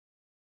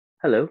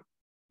Hello,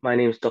 my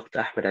name is Dr.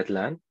 Ahmed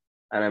Adlan,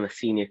 and I'm a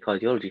Senior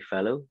Cardiology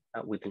Fellow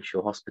at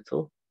Wythenshawe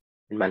Hospital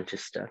in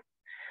Manchester.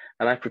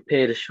 And I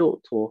prepared a short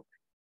talk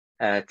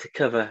to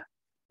cover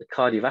the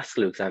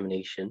cardiovascular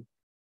examination.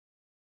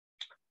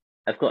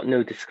 I've got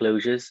no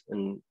disclosures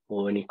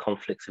or any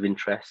conflicts of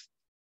interest.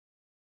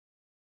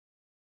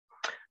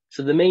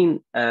 So the main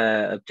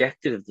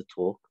objective of the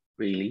talk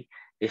really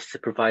is to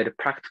provide a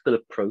practical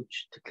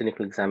approach to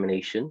clinical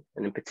examination,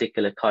 and in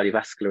particular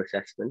cardiovascular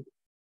assessment.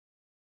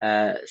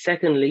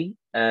 Secondly,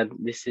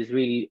 this is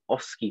really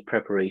OSCE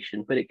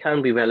preparation, but it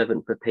can be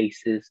relevant for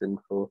PACEs and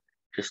for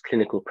just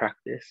clinical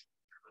practice.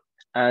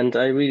 And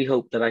I really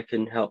hope that I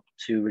can help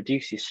to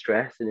reduce your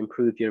stress and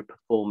improve your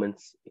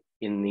performance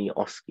in the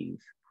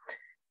OSCEs.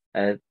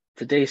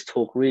 Today's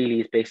talk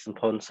really is based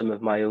upon some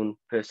of my own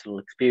personal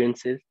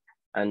experiences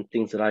and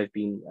things that I've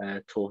been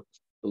taught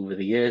over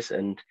the years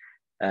and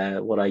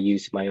what I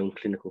use in my own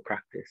clinical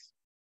practice.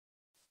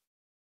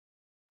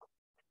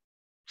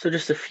 So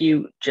just a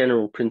few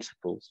general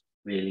principles,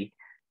 really.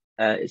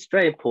 It's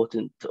very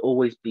important to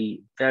always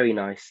be very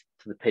nice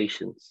to the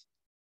patients.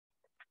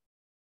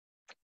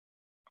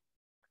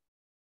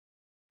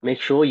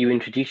 Make sure you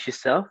introduce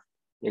yourself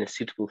in a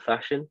suitable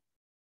fashion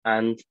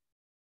and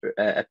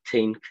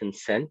obtain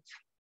consent.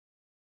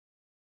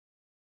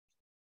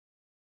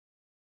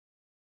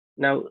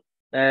 Now,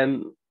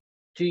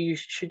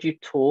 should you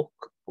talk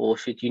or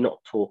should you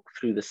not talk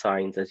through the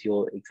signs as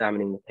you're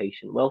examining the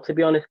patient? Well, to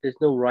be honest, there's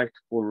no right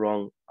or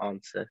wrong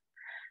answer.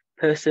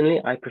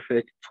 Personally, I prefer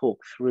to talk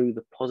through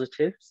the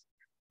positives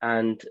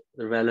and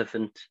the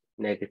relevant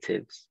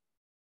negatives.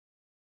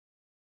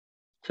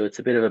 So it's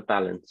a bit of a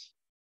balance.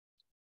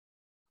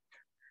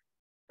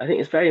 I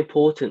think it's very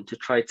important to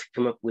try to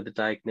come up with a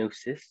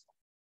diagnosis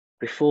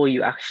before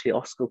you actually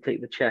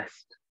auscultate the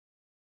chest.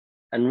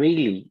 And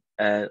really,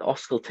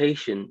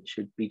 auscultation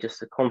should be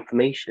just a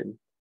confirmation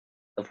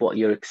of what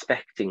you're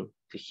expecting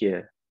to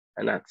hear.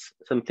 And that's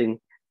something,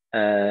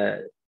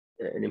 an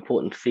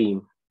important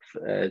theme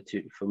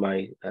for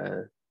my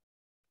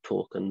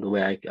talk and the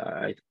way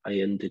I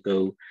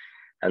undergo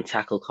and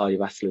tackle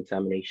cardiovascular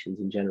examinations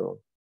in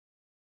general.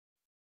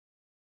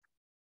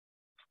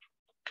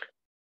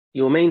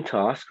 Your main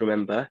task,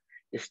 remember,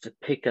 is to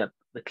pick up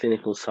the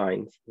clinical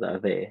signs that are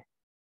there.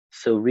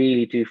 So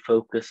really do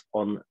focus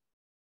on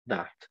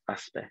that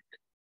aspect.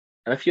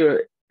 And if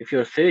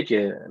you're a third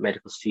year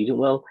medical student,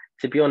 well,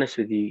 to be honest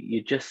with you,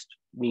 you just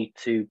need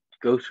to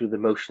go through the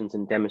motions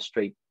and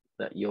demonstrate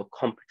that you're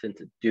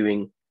competent at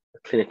doing a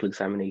clinical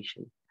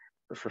examination.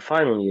 But for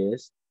final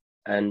years,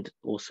 and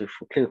also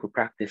for clinical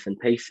practice and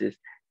PACEs,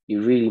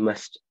 you really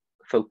must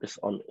focus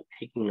on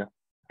picking up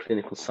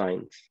clinical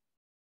signs.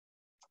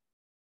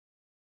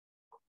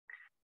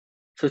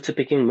 So to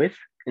begin with,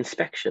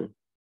 inspection.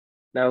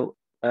 Now,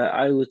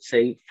 I would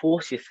say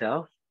force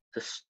yourself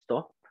to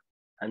stop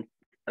and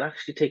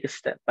actually take a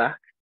step back.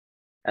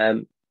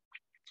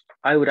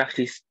 I would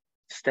actually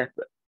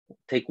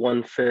take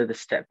one further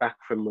step back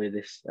from where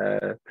this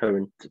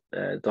current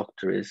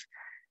doctor is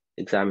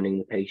examining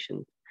the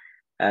patient.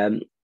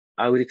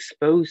 I would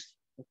expose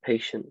the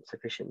patient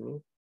sufficiently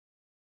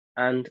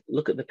and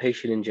look at the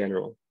patient in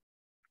general.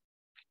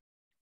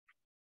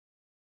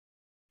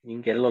 You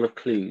can get a lot of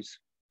clues.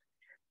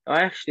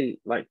 I actually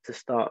like to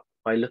start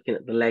by looking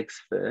at the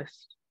legs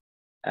first,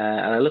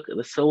 and I look at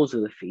the soles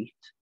of the feet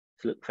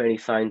to look for any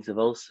signs of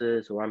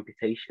ulcers or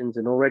amputations.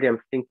 And already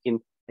I'm thinking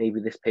maybe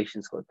this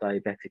patient's got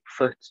diabetic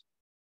foot.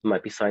 There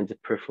might be signs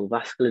of peripheral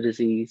vascular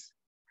disease.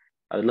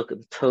 I would look at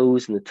the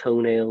toes and the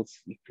toenails.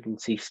 You can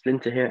see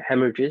splinter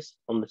hemorrhages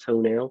on the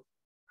toenail.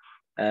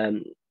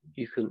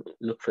 You can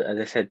look for, as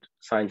I said,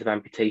 signs of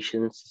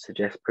amputations to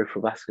suggest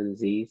peripheral vascular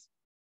disease.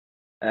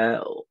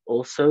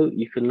 Also,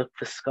 you can look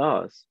for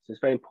scars. So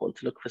it's very important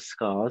to look for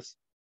scars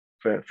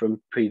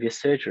from previous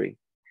surgery.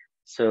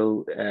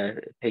 So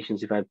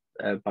patients who've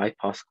had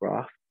bypass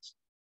grafts,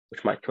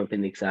 which might come up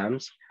in the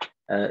exams,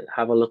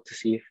 have a look to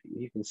see if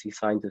you can see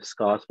signs of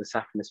scars for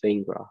saphenous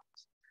vein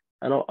grafts.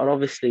 And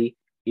obviously,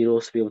 you'd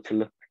also be able to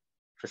look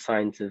for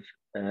signs of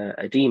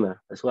edema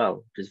as well,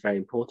 which is very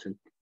important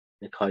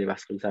in a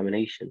cardiovascular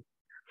examination.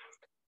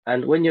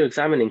 And when you're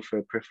examining for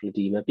a peripheral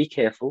edema, be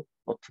careful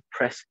not to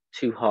press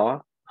too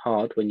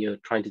hard when you're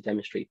trying to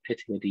demonstrate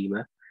pitting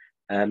edema.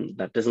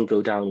 That doesn't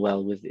go down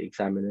well with the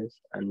examiners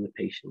and with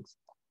patients.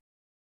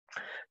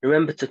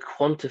 Remember to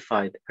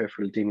quantify the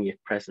peripheral edema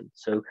if present.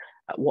 So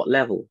at what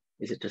level?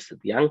 Is it just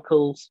at the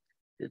ankles?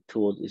 Is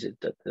it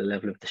at the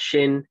level of the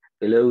shin,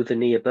 below the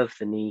knee, above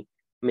the knee,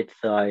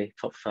 mid-thigh,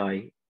 top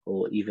thigh,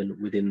 or even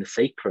within the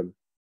sacrum?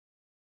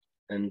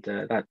 And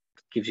that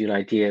gives you an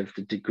idea of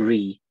the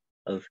degree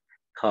of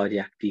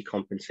cardiac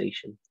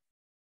decompensation.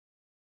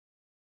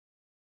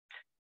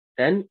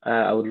 Then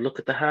I would look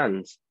at the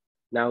hands.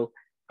 Now,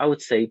 I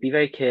would say be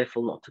very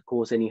careful not to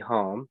cause any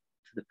harm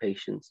to the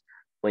patients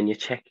when you're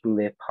checking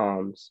their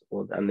palms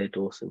and their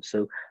dorsum.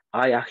 So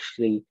I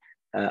actually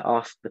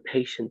ask the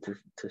patient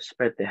to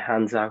spread their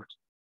hands out,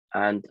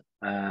 and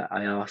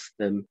I ask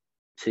them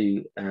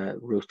to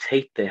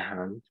rotate their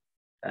hand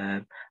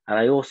And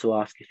I also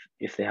ask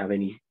if they have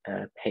any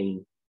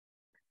pain.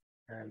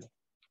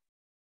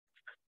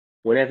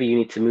 Whenever you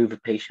need to move a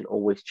patient,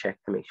 always check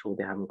to make sure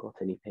they haven't got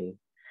any pain.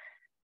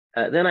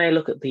 Then I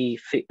look at the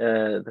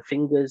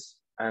fingers,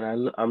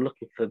 and I'm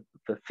looking for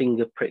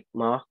finger prick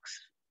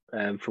marks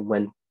from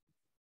when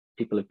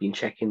people have been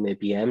checking their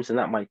BMs, and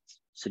that might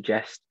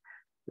suggest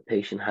the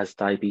patient has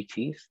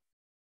diabetes.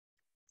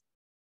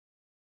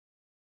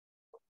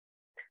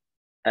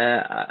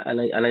 And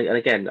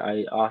again,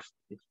 I ask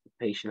if the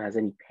patient has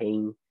any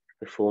pain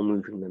before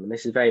moving them. And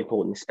this is very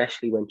important,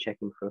 especially when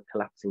checking for a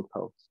collapsing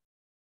pulse.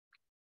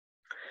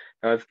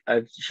 Now,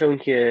 I've shown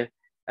here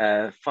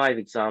 5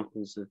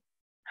 examples of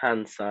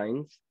hand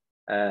signs.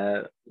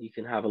 You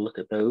can have a look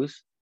at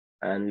those,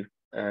 and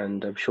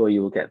I'm sure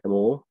you will get them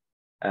all.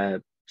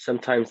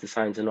 Sometimes the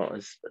signs are not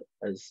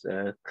as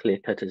clear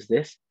cut as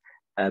this,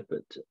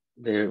 but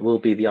there will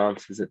be the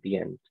answers at the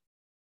end.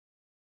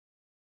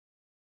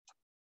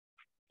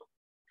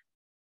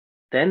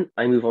 Then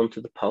I move on to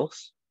the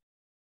pulse,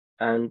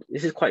 and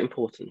this is quite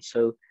important.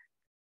 So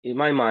in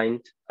my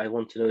mind, I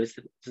want to know, does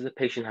the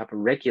patient have a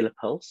regular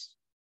pulse,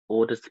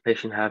 or does the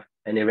patient have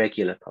an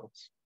irregular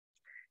pulse?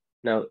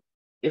 Now,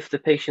 if the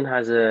patient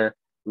has a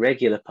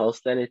regular pulse,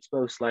 then it's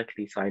most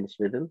likely sinus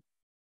rhythm.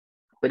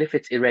 But if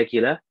it's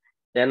irregular,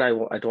 then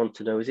I'd want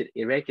to know, is it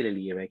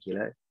irregularly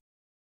irregular?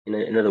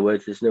 In other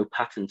words, there's no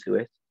pattern to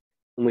it,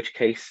 in which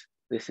case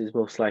this is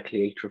most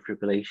likely atrial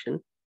fibrillation.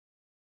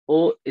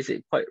 Or is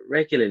it quite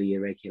regularly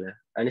irregular?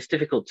 And it's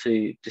difficult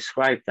to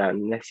describe that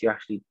unless you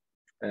actually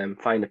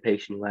find a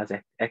patient who has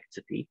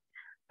ectopy,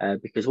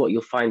 because what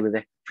you'll find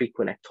with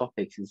frequent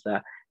ectopics is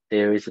that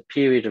there is a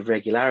period of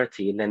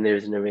regularity, and then there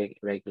is an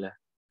irregular,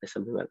 there's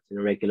something that's an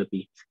irregular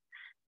beat.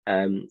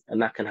 And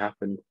that can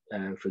happen,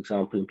 for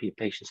example, in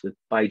patients with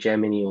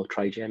bigeminy or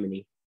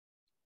trigeminy.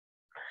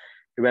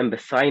 Remember,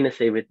 sinus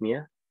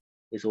arrhythmia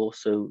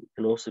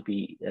can also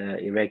be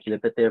irregular,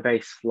 but they're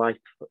very slight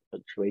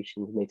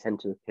fluctuations, and they tend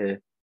to occur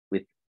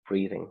with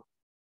breathing.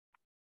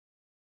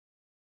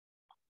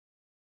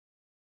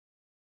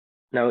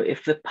 Now,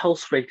 if the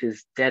pulse rate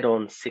is dead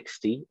on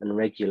 60 and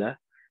regular,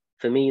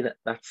 for me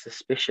that's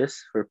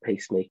suspicious for a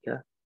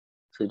pacemaker.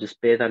 So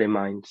just bear that in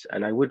mind,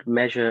 and I would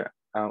measure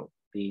out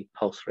the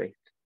pulse rate.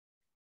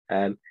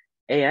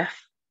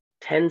 AF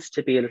tends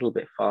to be a little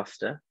bit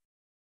faster,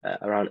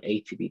 around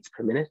 80 beats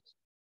per minute.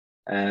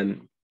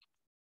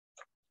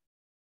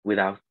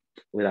 Without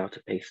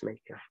a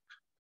pacemaker.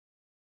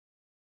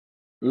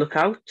 Look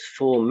out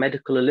for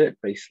medical alert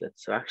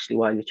bracelets. So actually,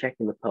 while you're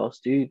checking the pulse,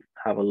 do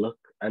have a look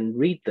and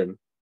read them.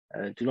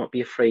 Do not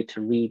be afraid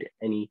to read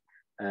any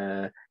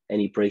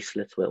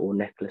bracelets or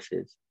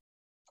necklaces.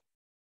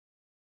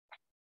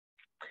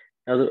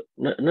 Now,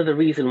 another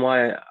reason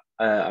why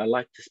I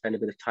like to spend a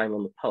bit of time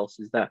on the pulse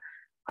is that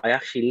I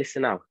actually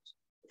listen out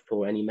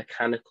for any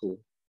mechanical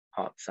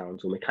heart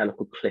sounds or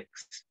mechanical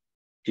clicks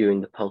during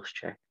the pulse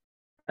check.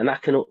 And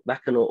that can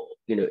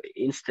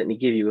instantly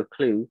give you a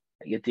clue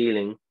that you're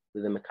dealing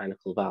with a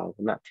mechanical valve,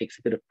 and that takes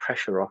a bit of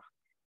pressure off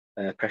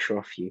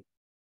you.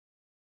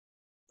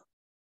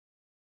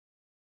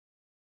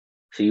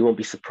 So you won't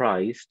be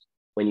surprised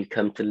when you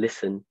come to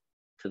listen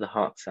to the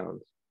heart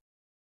sounds.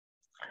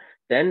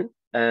 Then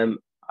I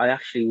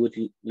actually would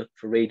look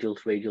for radial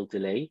to radial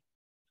delay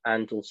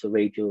and also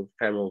radial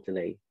femoral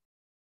delay.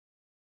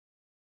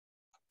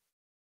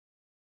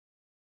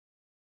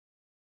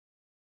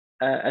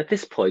 At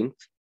this point,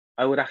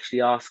 I would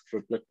actually ask for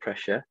a blood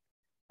pressure.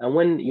 And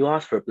when you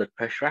ask for a blood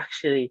pressure,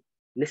 actually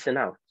listen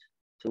out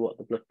to what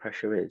the blood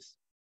pressure is.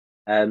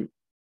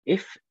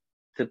 If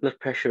the blood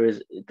pressure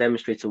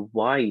demonstrates a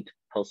wide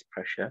pulse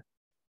pressure,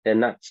 then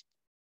that's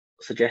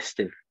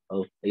suggestive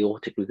of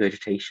aortic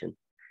regurgitation.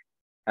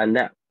 And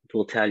that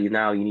will tell you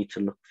now you need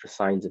to look for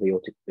signs of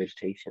aortic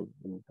regurgitation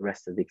in the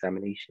rest of the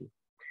examination.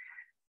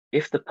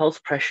 If the pulse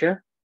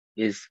pressure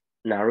is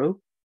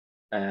narrow,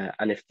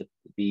 and if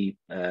the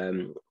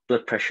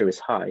blood pressure is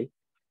high,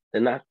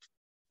 then that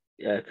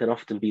can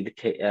often be the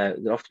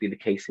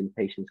case in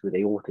patients with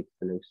aortic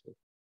stenosis.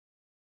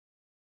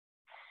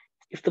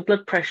 If the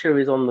blood pressure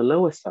is on the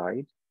lower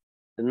side,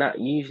 then that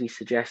usually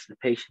suggests the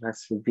patient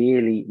has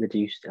severely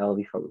reduced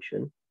LV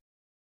function,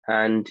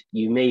 and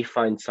you may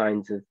find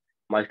signs of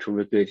mitral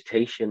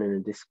regurgitation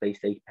and a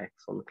displaced apex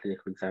on the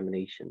clinical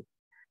examination.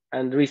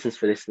 And the reasons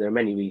for this, there are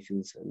many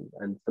reasons,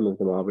 and some of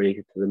them are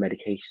related to the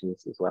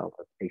medications as well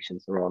that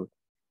patients are on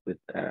with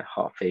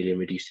heart failure and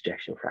reduced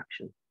ejection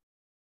fraction.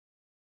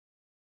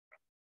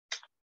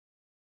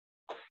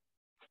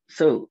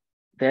 So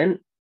then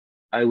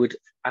I would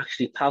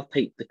actually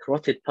palpate the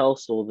carotid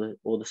pulse or the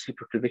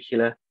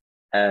supraclavicular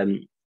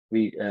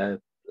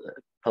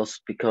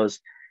pulse, because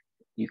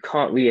you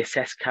can't really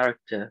assess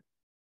character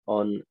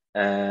on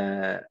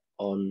a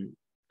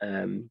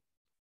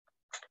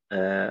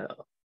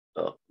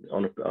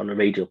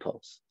radial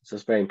pulse. So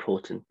it's very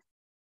important.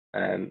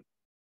 On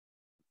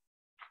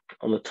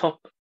the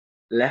top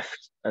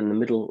left and the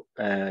middle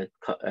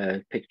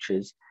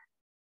pictures,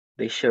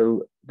 they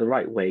show the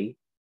right way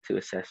to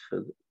assess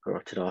for the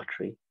carotid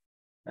artery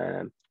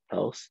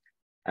pulse.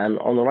 and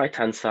on the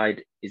right-hand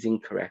side is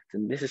incorrect.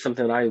 And this is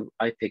something that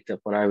I picked up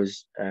when I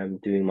was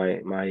doing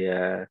my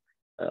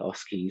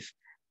OSCEs,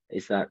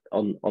 is that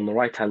on the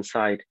right-hand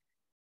side,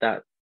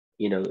 that,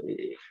 you know,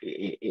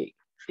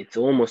 it's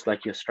almost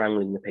like you're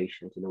strangling the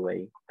patient in a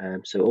way.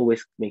 So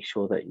always make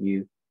sure that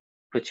you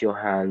put your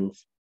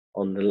hands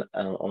on the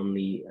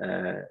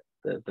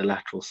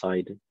lateral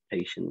side of the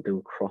patient.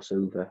 Don't cross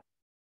over.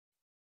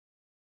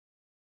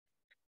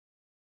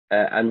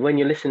 And when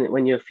you're listening,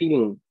 when you're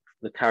feeling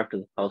the character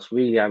of the pulse,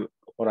 really,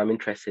 what I'm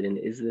interested in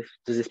is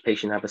does this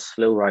patient have a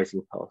slow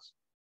rising pulse?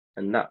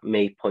 And that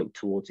may point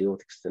towards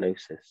aortic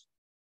stenosis.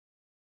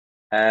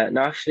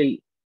 Now,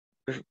 actually,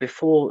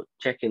 before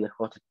checking the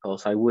carotid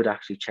pulse, I would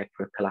actually check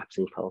for a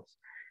collapsing pulse.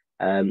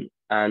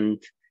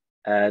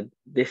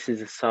 This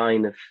is a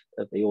sign of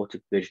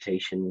aortic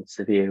regurgitation,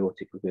 severe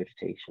aortic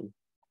regurgitation.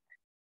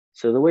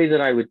 So the way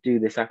that I would do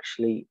this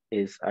actually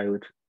is I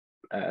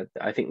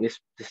think this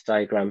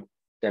diagram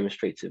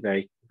demonstrates it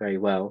very, very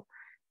well.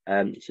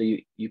 So you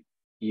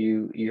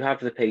have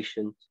the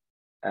patient,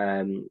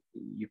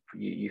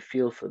 you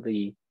feel for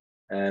the,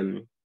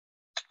 so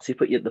you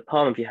put the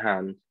palm of your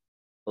hand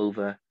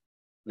over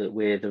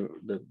where the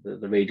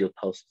radial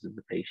pulses of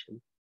the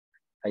patient,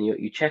 and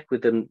you check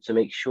with them to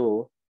make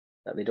sure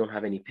that they don't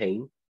have any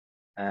pain,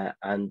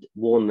 and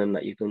warn them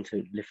that you're going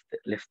to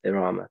lift their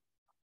arm up.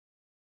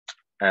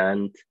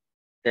 And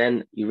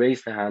then you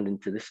raise the hand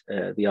into this,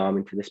 the arm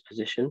into this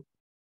position,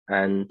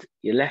 and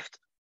your left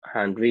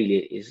hand really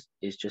is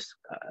just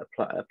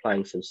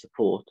applying some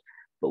support.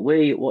 But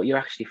what you're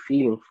actually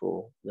feeling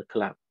for the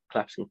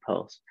collapsing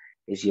pulse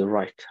is your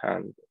right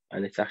hand,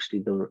 and it's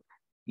actually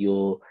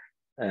your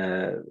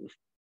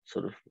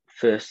sort of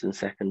first and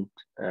second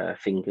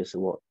fingers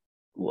are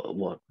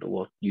what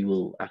you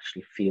will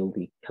actually feel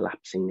the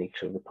collapsing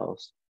nature of the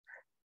pulse.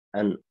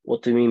 And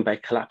what do we mean by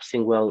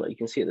collapsing? Well, you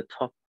can see at the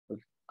top of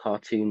the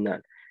cartoon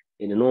that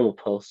in a normal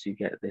pulse you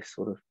get this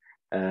sort of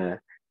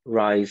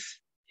rise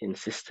in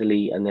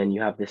systole, and then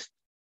you have this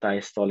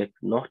diastolic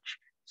notch.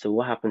 So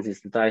what happens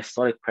is the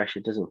diastolic pressure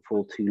doesn't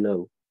fall too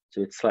low,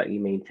 so it's slightly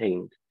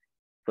maintained.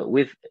 But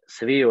with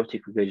severe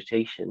aortic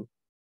regurgitation,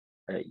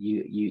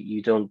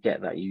 you don't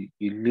get that. You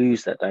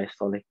lose that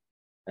diastolic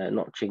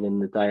notching,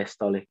 and the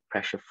diastolic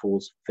pressure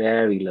falls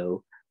very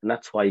low, and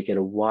that's why you get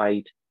a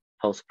wide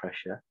pulse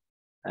pressure.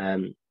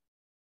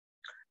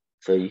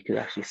 So you can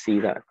actually see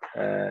that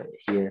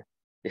here.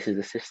 This is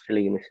the systole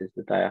and this is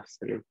the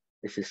diastole.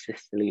 This is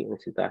systole and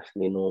this is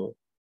diastole in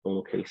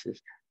normal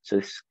cases. So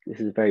this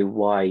is a very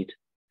wide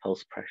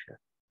pulse pressure,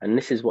 and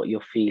this is what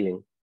you're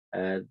feeling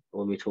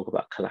when we talk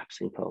about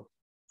collapsing pulse.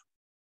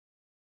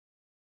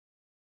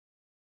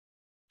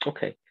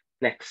 Okay,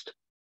 next,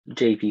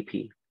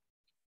 JVP.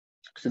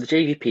 So the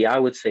JVP, I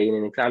would say in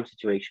an exam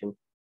situation,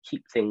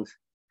 keep things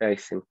very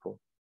simple.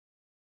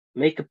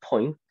 Make a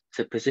point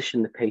to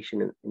position the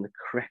patient in the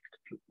correct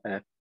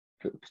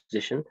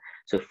position,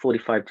 so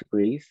 45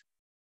 degrees,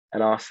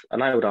 and I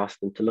would ask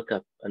them to look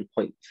up and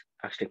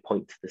actually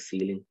point to the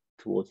ceiling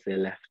towards their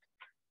left,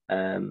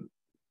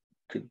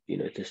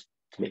 just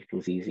to make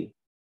things easy.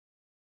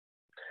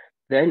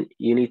 Then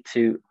you need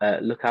to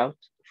look out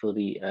for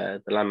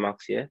the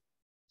landmarks here.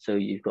 So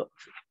you've got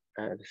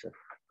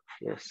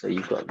so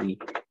you've got the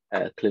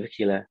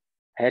clavicular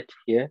head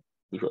here.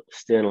 You've got the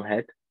sternal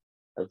head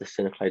of the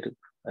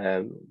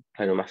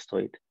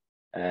sternocleidomastoid,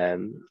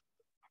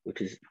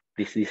 which is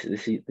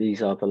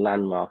these are the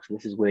landmarks, and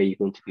this is where you're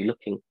going to be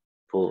looking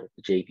for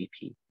the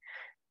JVP.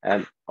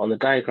 On the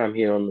diagram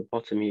here on the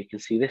bottom, you can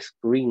see this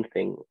green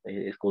thing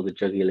is called the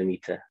jugular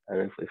meter.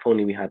 And if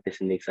only we had this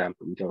in the exam,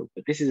 but we don't.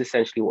 But this is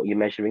essentially what you're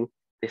measuring,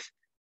 this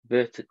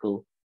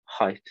vertical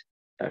height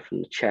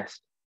from the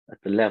chest at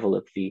the level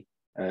of the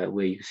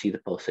where you see the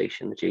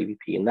pulsation, the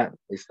JVP, and that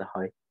is the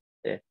height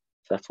there.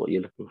 So that's what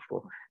you're looking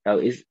for. Now,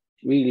 is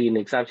really in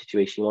an exam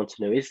situation, you want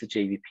to know, is the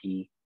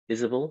JVP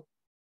visible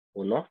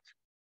or not?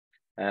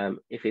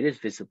 If it is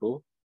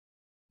visible,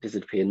 does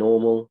it appear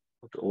normal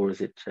or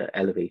is it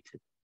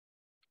elevated?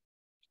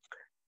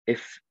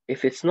 If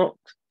it's not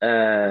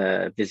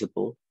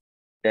visible,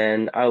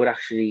 then I would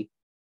actually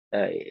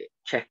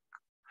check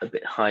a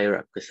bit higher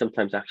up, because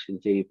sometimes actually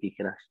the JVP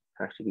can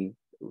actually be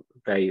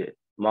very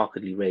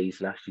markedly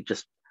raised and actually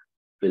just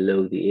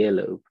below the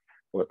earlobe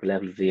or at the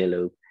level of the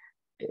earlobe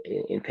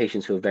in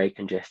patients who are very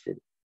congested.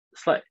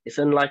 It's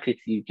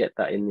unlikely you get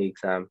that in the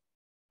exam.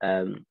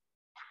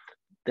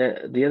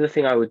 The other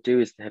thing I would do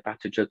is the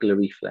hepatojugular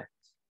reflex,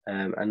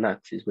 and that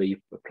is where you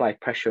apply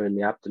pressure in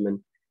the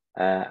abdomen,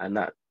 and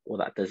what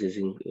that does is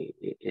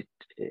it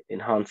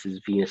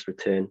enhances venous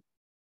return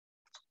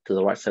to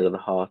the right side of the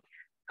heart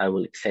and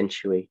will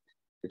accentuate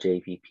the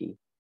JVP.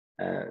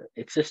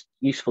 It's just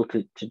useful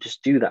to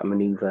just do that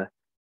maneuver,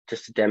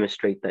 just to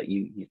demonstrate that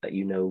you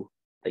know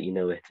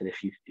it. And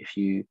if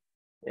you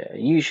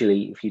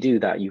usually if you do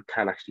that, you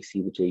can actually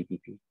see the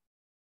JVP.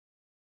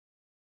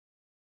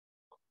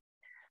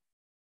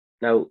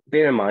 Now,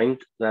 bear in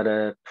mind that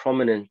a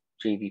prominent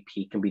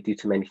JVP can be due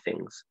to many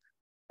things.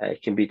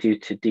 It can be due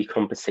to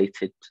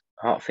decompensated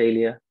heart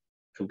failure,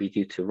 it can be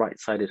due to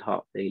right-sided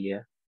heart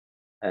failure,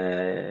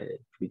 It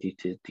could be due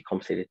to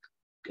decompensated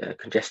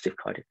congestive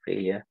cardiac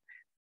failure.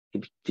 It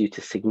could be due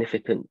to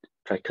significant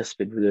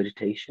tricuspid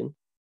regurgitation.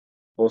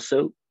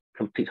 Also,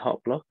 complete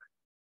heart block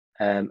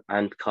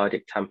and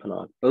cardiac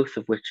tamponade, both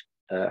of which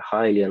are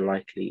highly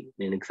unlikely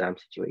in an exam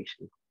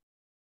situation.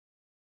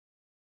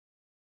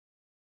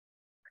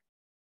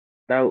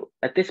 Now,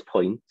 at this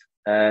point,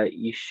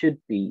 you should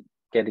be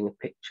getting a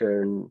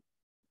picture and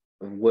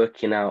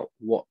working out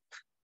what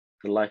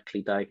the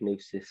likely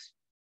diagnosis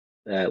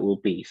will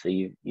be. So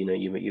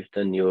you've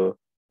done your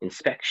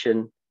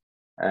inspection,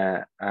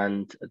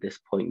 and at this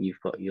point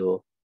you've got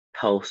your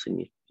pulse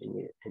and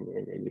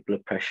your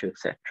blood pressure,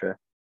 etc.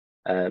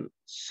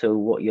 So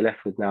what you're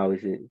left with now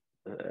is a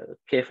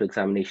careful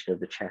examination of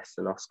the chest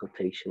and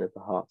auscultation of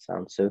the heart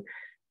sound. So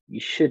you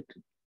should,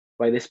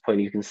 by this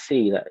point, you can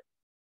see that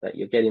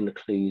you're getting the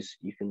clues.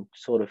 You can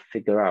sort of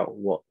figure out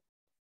what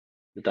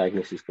the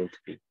diagnosis is going to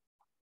be.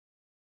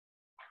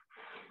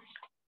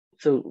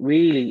 So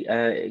really,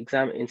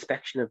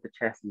 inspection of the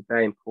chest is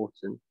very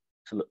important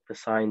to look for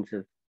signs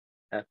of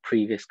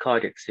previous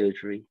cardiac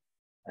surgery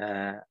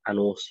and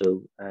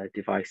also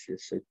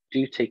devices. So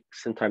do take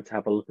some time to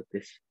have a look at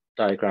this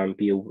diagram,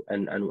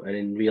 and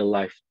in real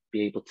life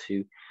be able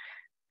to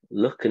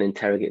look and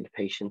interrogate the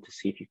patient to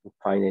see if you can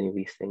find any of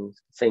these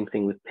things. Same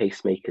thing with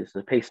pacemakers.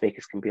 The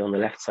pacemakers can be on the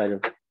left side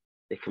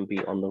they can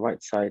be on the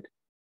right side.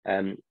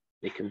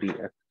 They can be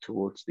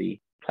towards the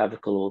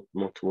clavicle or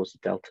more towards the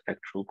delta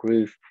pectoral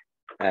groove.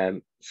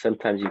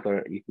 Sometimes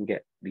you can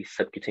get these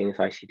subcutaneous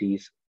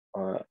ICDs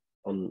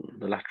on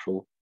the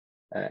lateral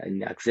in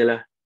the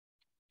axilla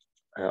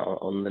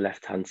on the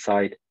left hand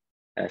side.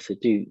 So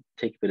do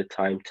take a bit of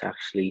time to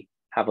actually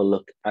have a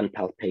look and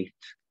palpate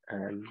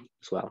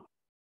as well.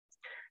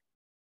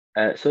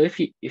 So if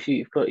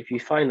you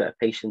find that a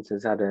patient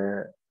has got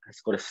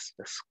a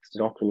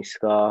sternotomy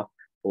scar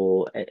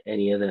or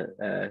any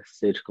other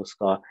surgical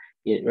scar,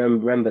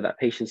 remember that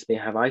patients may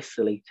have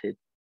isolated.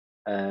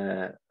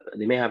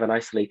 They may have an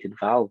isolated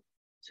valve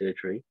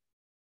surgery,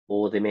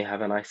 or they may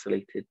have an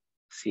isolated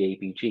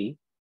CABG,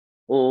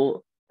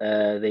 or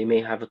they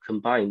may have a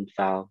combined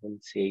valve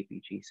and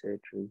CABG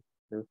surgery.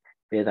 So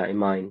bear that in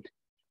mind.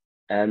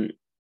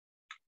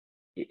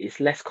 It's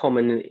less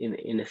common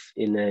in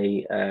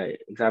a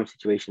exam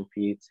situation for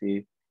you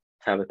to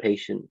have a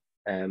patient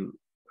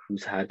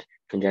who's had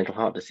congenital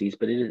heart disease,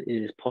 but it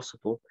is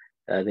possible.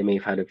 They may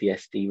have had a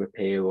VSD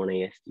repair or an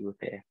ASD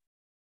repair.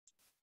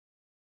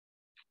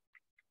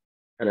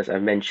 And as I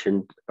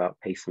mentioned about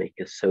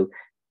pacemakers, so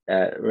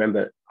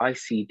remember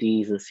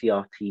ICDs and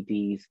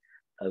CRTDs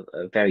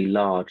are very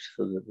large,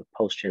 so the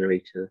pulse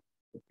generator,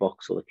 the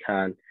box or the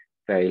can,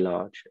 very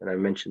large. And I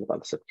mentioned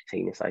about the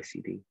subcutaneous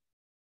ICD.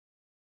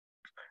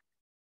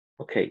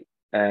 Okay,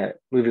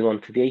 moving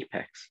on to the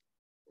apex.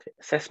 Okay,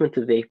 assessment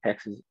of the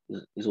apex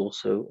is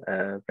also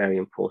very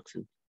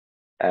important.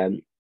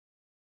 And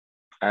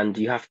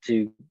you have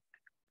to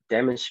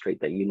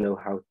demonstrate that you know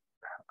how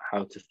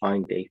to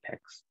find the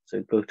apex.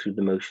 So go through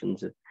the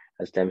motions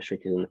as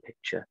demonstrated in the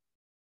picture.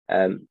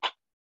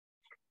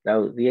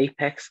 Now, the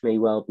apex may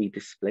well be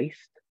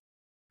displaced,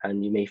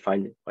 and you may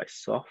find it quite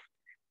soft,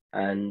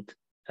 and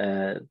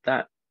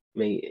that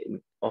may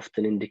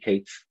often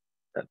indicates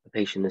that the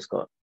patient has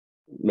got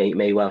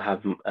may well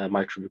have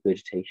mitral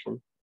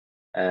regurgitation,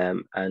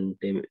 and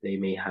they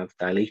may have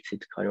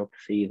dilated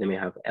cardiomyopathy. They may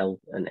have an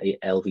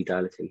LV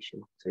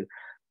dilatation. So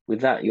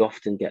with that, you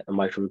often get a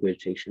mitral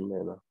regurgitation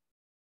murmur.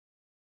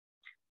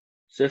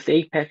 So if the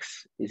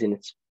apex is in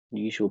its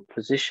usual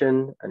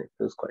position and it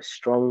feels quite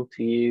strong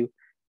to you,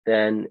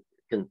 then you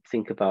can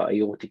think about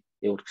aortic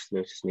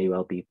stenosis may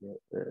well be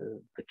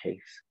the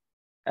case.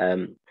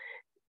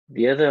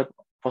 The other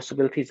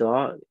possibilities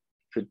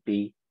could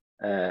be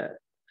that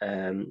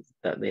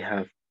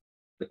the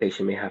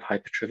patient may have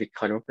hypertrophic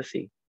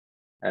cardiomyopathy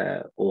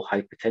or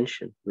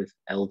hypertension with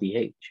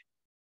LVH.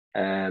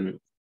 And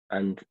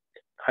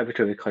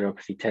hypertrophic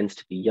cardiomyopathy tends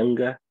to be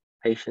younger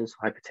patients,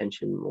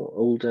 hypertension more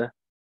older.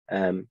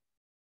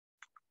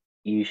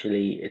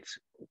 Usually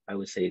I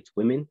would say it's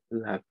women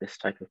who have this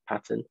type of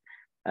pattern.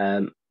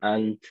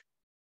 And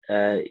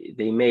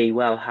they may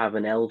well have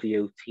an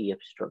LVOT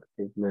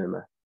obstructive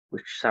murmur,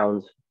 which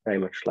sounds very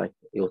much like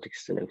aortic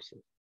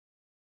stenosis.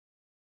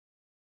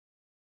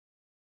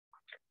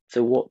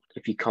 So what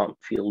if you can't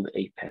feel the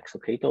apex?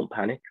 Okay, don't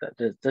panic.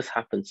 That does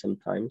happen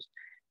sometimes.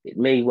 It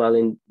may well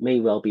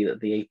be that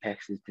the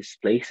apex is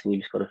displaced, and you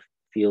just got to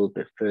feel a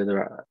bit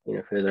further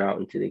out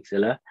into the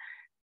axilla.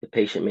 The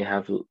patient may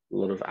have a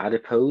lot of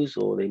adipose,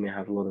 or they may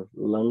have a lot of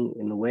lung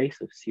in the way,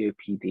 so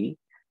COPD.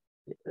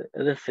 The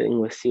other thing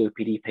with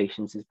COPD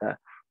patients is that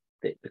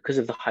because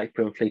of the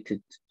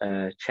hyperinflated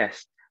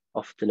chest,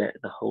 often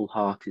the whole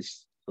heart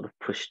is sort of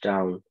pushed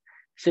down.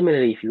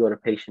 Similarly, if you've got a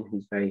patient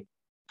who's very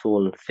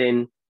tall and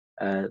thin,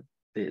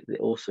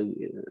 also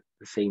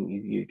the same.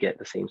 You get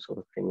the same sort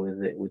of thing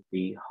with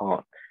the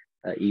heart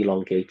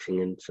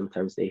elongating, and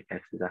sometimes the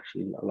apex is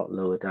actually a lot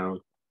lower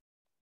down.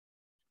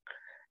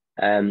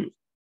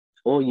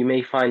 Or you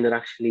may find that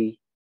actually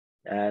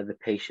the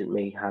patient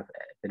may have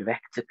bit of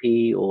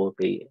ectopy or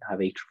they have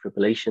atrial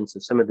fibrillation. So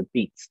some of the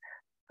beats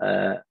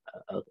are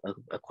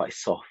quite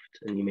soft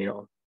and you may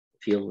not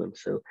feel them.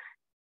 So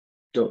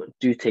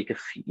do take a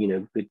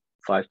few, good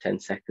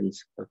 5-10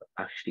 seconds of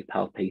actually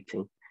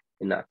palpating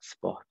in that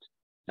spot,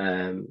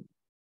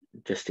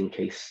 just in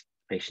case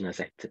the patient has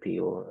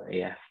ectopy or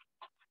AF.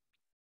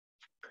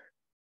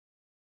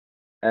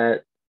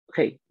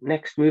 Okay,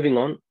 next, moving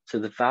on to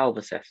the valve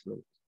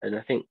assessment, and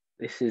I think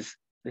this is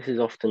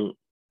often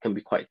can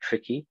be quite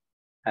tricky,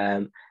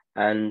 and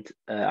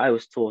I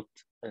was taught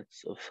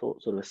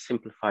sort of a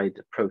simplified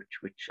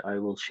approach, which I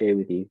will share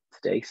with you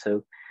today.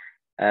 So,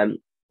 the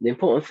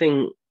important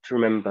thing to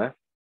remember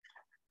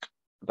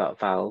about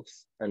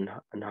valves and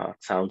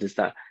heart sounds is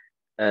that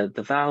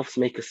the valves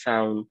make a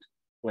sound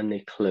when they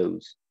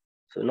close,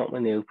 so not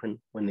when they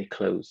open, when they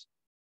close.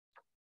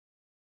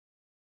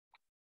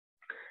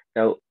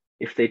 Now,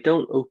 if they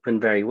don't open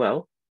very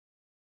well,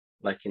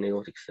 like in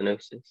aortic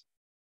stenosis,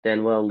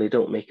 then they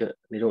don't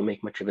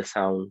make much of a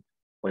sound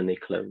when they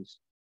close.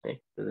 Okay,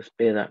 so just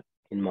bear that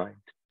in mind.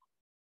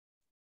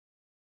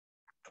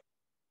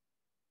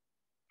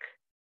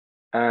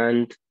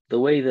 And the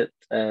way that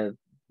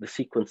the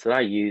sequence that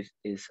I use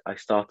is I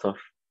start off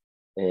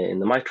in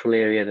the mitral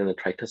area, then the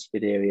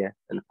tricuspid area,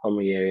 and the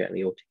pulmonary area, and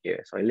the aortic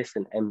area. So I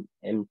listen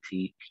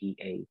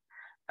MTPA,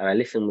 and I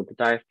listen with the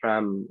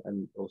diaphragm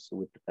and also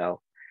with the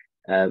bell.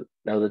 Now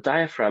the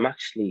diaphragm,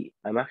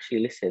 I'm actually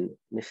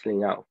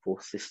listening out for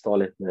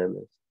systolic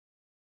murmurs.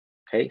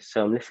 Okay,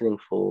 so I'm listening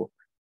for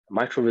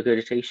mitral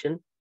regurgitation,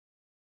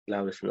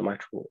 loudest in the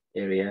mitral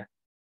area,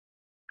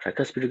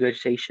 tricuspid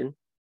regurgitation,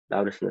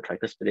 loudest in the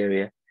tricuspid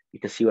area. You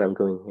can see where I'm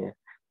going here.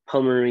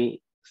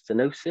 Pulmonary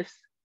stenosis,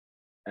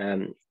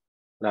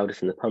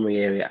 loudest in the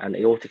pulmonary area, and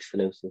aortic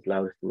stenosis,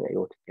 loudest in the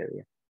aortic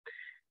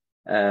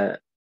area.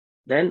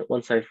 Then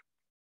once I've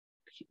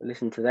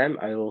listened to them,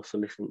 I'll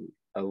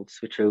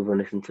switch over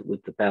and listen to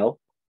with the bell.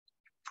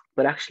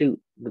 But actually,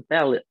 the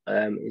bell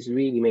is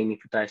really mainly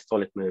for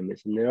diastolic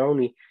murmurs, and there are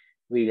only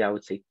really, I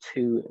would say,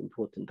 2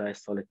 important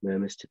diastolic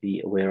murmurs to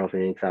be aware of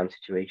in an exam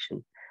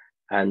situation,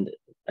 and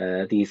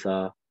these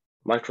are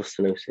mitral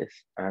stenosis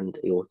and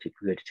aortic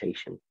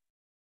regurgitation.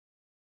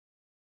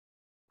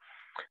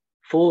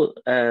 For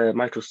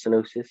mitral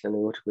stenosis and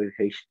aortic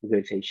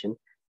regurgitation,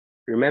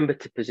 remember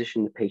to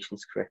position the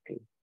patients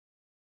correctly.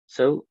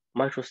 So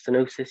mitral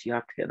stenosis, you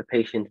have to get the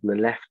patient in the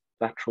left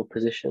lateral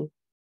position,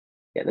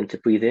 get them to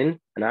breathe in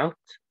and out,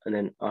 and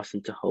then ask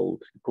them to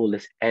hold. We call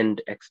this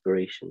end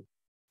expiration.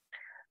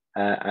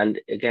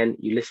 And again,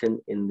 you listen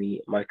in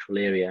the mitral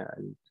area,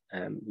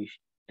 and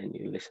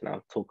you listen.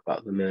 I'll talk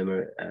about the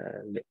murmur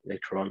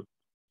later on.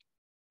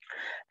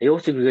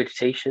 Aortic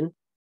regurgitation,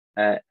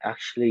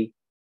 actually,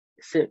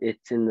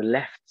 it's in the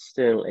left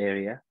sternal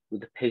area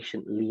with the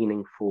patient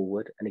leaning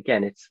forward, and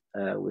again, it's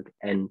with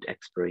end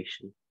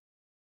expiration.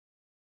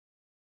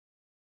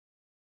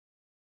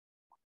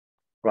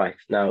 Right,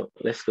 now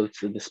let's go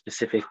to the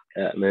specific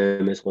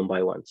murmurs one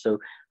by one. So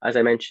as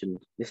I mentioned,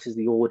 this is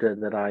the order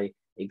that I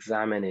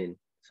examine in.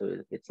 So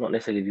it's not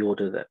necessarily the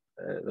order that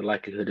the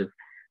likelihood of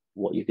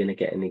what you're going to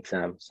get in the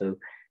exam. So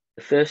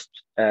the first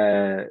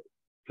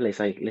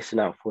place I listen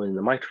out for in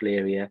the mitral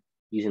area,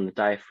 using the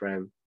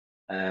diaphragm,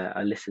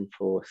 I listen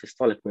for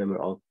systolic murmur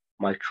of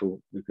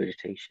mitral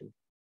regurgitation.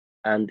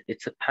 And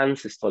it's a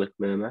pansystolic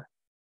murmur,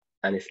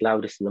 and it's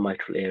loudest in the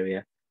mitral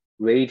area,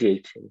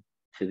 radiating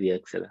to the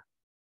axilla.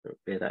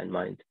 Bear that in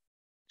mind.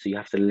 So you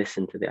have to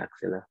listen to the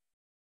axilla.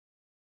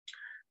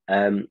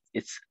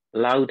 It's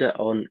louder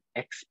on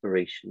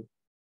expiration.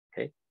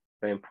 Okay,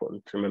 very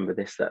important to remember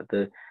this, that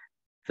the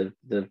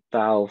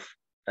valve,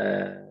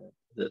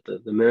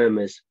 the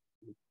murmurs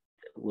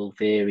will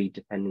vary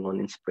depending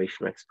on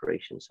inspiration or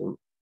expiration. So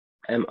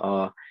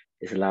MR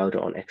is louder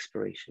on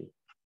expiration.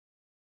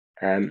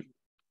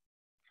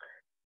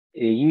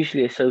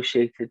 Usually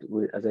associated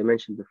with, as I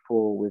mentioned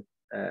before, with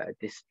a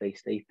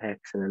displaced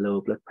apex and a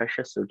lower blood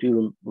pressure. So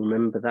do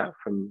remember that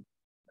from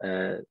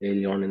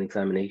early on in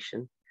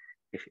examination.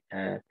 If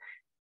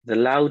the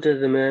louder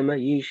the murmur,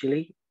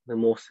 usually the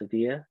more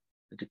severe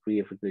the degree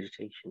of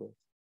regurgitation is.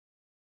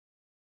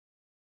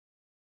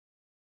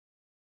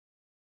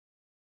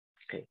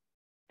 Okay,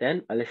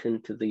 then I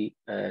listen to the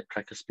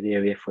tricuspid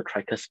area for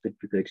tricuspid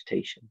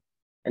regurgitation.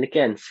 And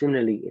again,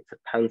 similarly, it's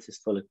a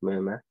pansystolic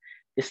murmur.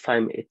 This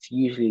time it's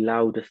usually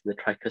loudest in the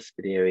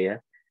tricuspid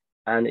area,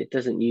 and it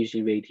doesn't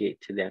usually radiate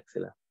to the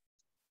axilla.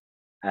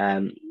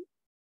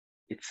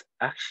 It's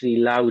actually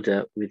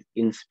louder with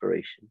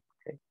inspiration,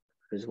 okay?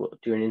 Because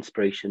during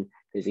inspiration,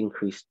 there's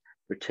increased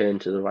return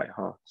to the right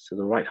heart. So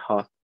the right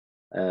heart,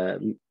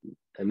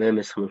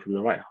 murmurs coming from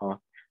the right heart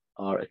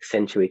are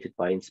accentuated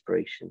by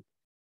inspiration.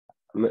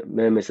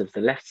 Murmurs of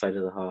the left side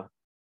of the heart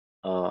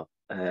are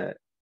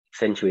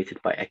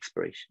accentuated by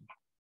expiration.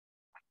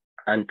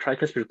 And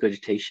tricuspid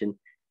regurgitation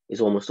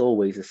is almost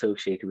always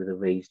associated with a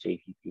raised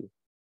JVP.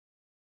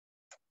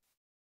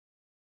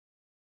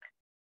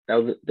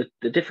 Now,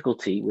 the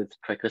difficulty with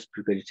tricuspid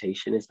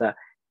regurgitation is that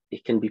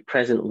it can be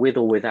present with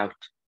or without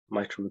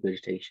mitral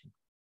regurgitation.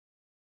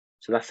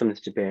 So that's something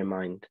to bear in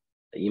mind.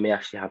 you may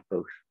actually have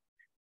both.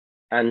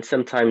 And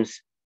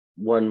sometimes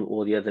one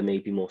or the other may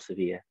be more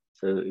severe.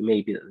 So it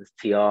may be that the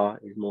TR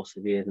is more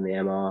severe than the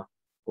MR,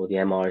 or the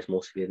MR is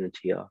more severe than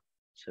the TR.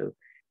 So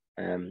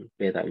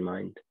bear that in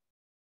mind.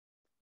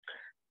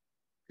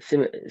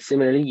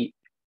 Similarly,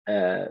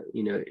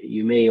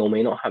 you may or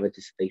may not have a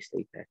displaced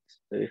apex.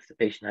 So if the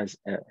patient has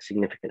a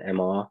significant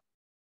MR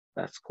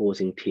that's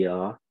causing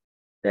TR,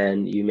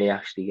 then you may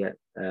actually get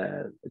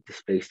a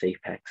displaced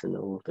apex and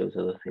all of those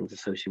other things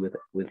associated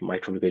with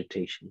mitral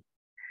regurgitation.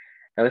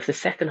 Now, if the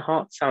second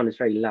heart sound is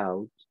very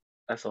loud,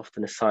 that's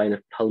often a sign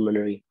of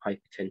pulmonary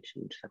hypertension.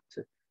 You just have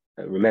to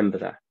remember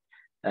that.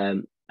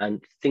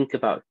 And think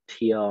about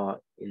TR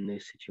in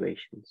those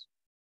situations.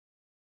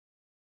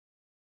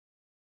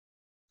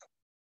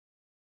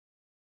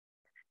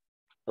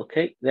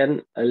 Okay,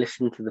 then I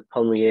listen to the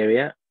pulmonary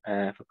area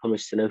for pulmonary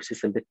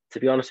stenosis. And to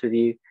be honest with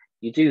you,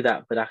 you do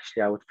that, but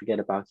actually I would forget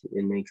about it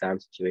in the exam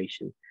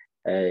situation.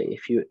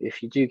 If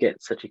you do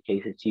get such a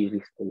case, it's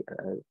usually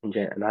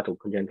an adult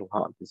congenital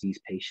heart disease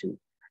patient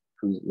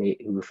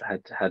who've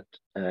had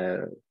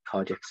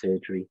cardiac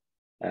surgery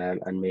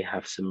and may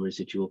have some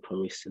residual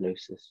pulmonary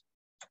stenosis.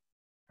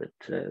 But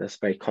that's a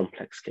very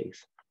complex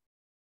case.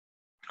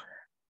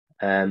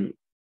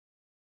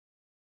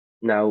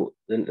 Now,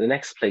 the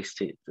next place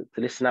to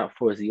listen out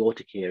for is the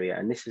aortic area,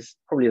 and this is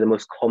probably the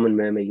most common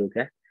murmur you'll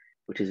get,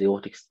 which is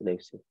aortic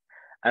stenosis.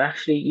 And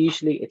actually,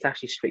 usually it's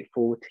actually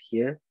straightforward to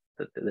hear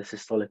the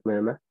systolic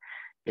murmur.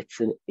 It's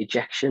an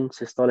ejection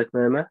systolic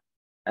murmur.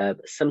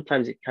 But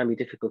sometimes it can be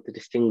difficult to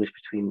distinguish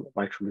between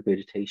mitral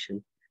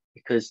regurgitation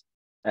because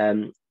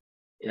they're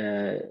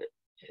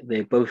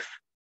both.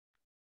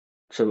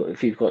 So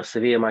if you've got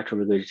severe mitral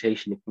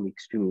regurgitation, it can be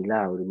extremely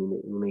loud, and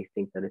you may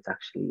think that it's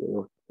actually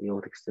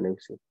aortic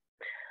stenosis.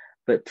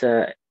 But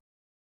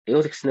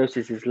aortic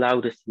stenosis is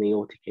loudest in the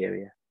aortic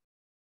area,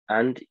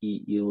 and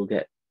you will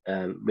get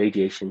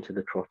radiation to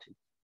the carotid.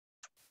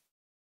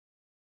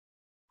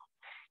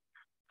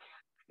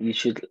 You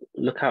should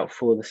look out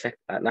for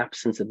an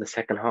absence of the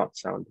second heart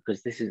sound,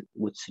 because this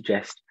would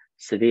suggest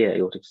severe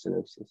aortic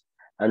stenosis.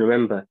 And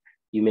remember,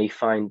 you may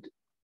find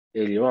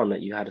earlier on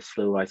that you had a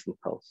slow rising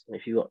pulse. And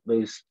if you've got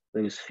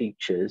those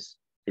features,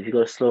 if you've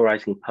got a slow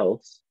rising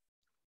pulse,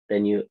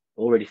 then you're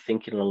already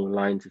thinking along the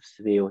lines of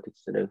severe aortic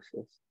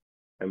stenosis.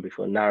 Remember, if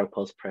you've got narrow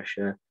pulse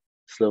pressure,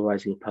 slow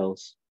rising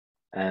pulse,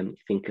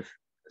 think of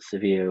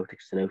severe aortic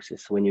stenosis.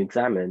 So when you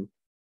examine,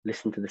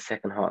 listen to the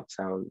second heart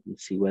sound and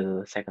see whether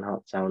the second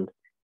heart sound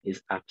is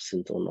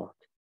absent or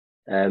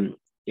not.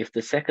 If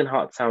the second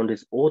heart sound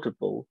is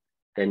audible,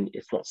 then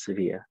it's not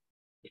severe.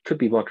 It could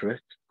be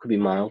moderate, could be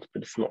mild,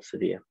 but it's not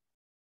severe.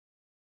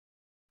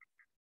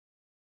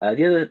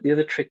 The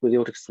other trick with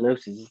aortic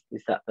stenosis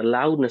is that the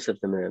loudness of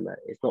the murmur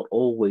is not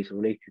always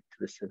related to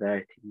the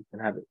severity. You can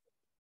have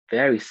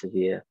very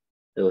severe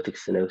aortic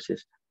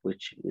stenosis,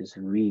 which is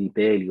really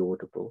barely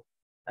audible,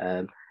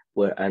 and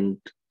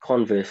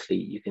conversely,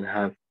 you can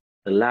have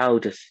the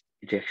loudest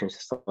ejection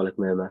systolic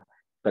murmur,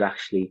 but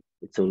actually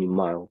it's only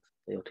mild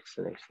aortic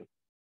stenosis.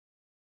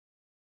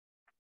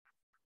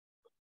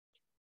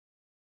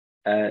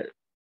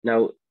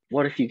 Now,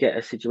 what if you get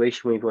a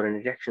situation where you've got an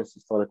ejection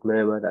systolic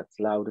murmur that's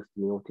loudest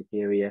in the aortic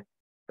area,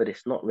 but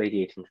it's not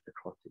radiating to the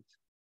carotids?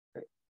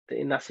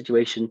 In that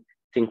situation,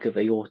 think of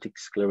aortic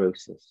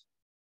sclerosis.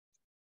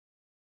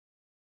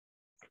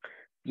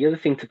 The other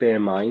thing to bear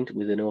in mind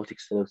with an aortic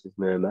stenosis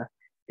murmur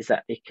is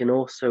that it can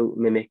also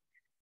mimic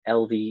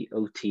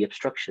LVOT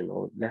obstruction,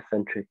 or left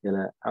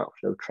ventricular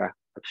outflow tract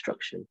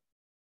obstruction.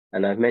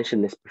 And I've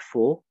mentioned this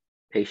before.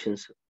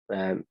 Patients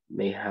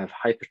may have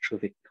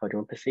hypertrophic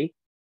cardiomyopathy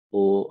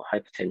or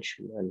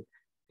hypertension, and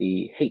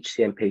the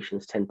HCM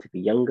patients tend to be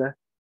younger,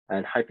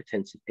 and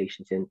hypertensive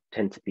patients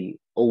tend to be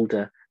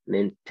older, and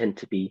then tend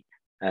to be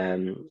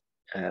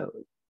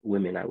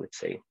women, I would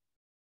say.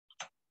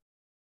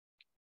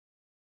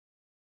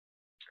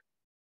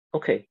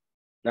 Okay,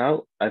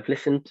 now I've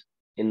listened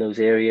in those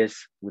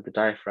areas with the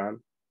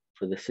diaphragm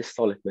for the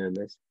systolic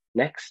murmurs.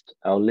 Next,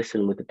 I'll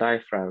listen with the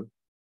diaphragm,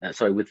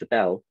 with the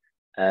bell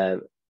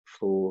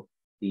for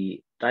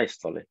the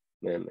diastolic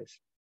murmurs.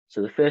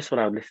 So the first one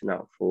I would listen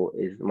out for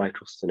is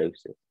mitral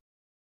stenosis.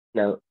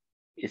 Now,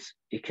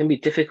 it can be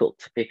difficult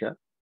to pick up,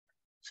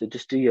 so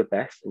just do your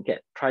best and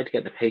try to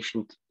get the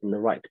patient in the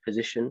right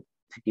position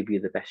to give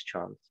you the best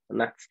chance. And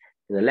that's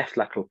in the left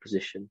lateral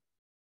position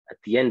at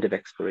the end of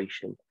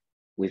expiration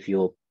with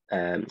your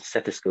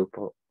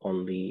stethoscope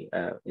in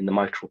the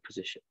mitral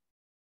position.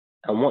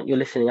 And what you're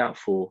listening out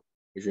for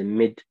is a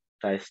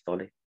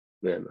mid-diastolic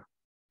murmur.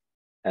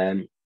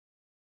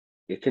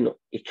 It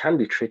can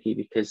be tricky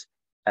because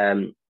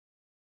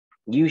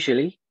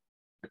usually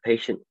the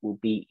patient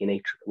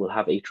will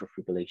have atrial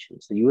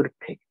fibrillation. So you would have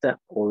picked up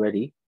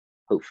already,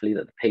 hopefully,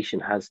 that the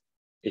patient has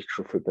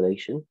atrial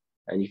fibrillation,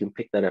 and you can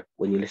pick that up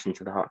when you listen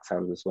to the heart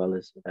sounds as well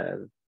as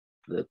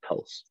the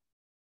pulse.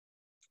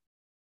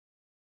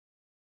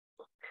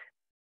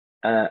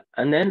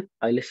 And then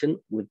I listen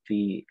with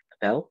the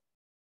bell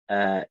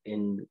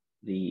in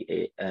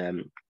the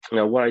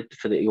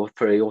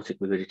for aortic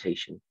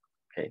regurgitation.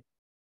 Okay,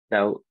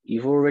 Now,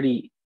 you've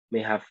already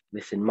may have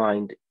this in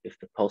mind. If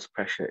the pulse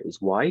pressure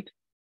is wide,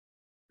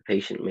 the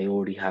patient may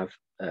already have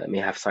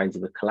signs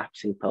of a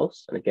collapsing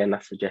pulse, and again,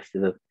 that's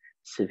suggestive of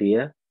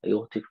severe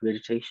aortic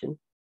regurgitation.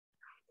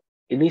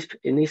 In these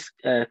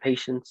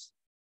patients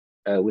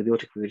with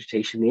aortic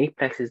regurgitation, the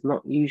apex is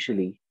not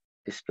usually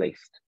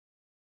displaced.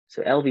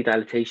 So LV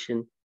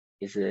dilatation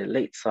is a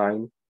late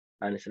sign,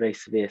 and it's a very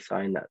severe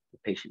sign that the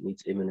patient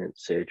needs imminent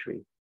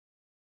surgery.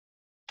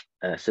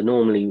 So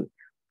normally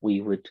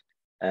you would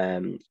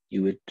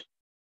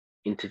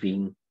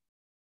intervene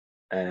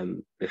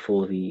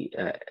before the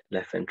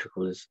left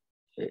ventricle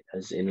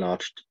has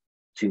enlarged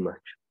too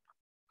much.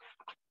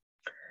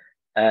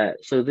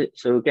 So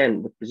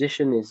again, the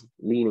position is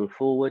leaning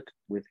forward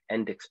with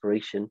end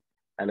expiration,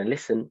 and a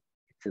listen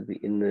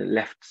in the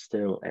left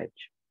sternal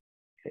edge.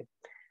 Okay.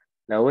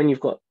 Now, if you've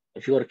got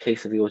a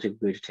case of aortic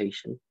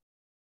regurgitation,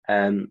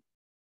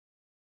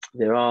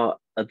 there are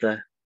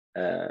other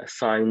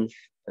signs,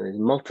 and there's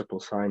multiple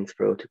signs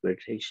for aortic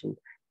regurgitation.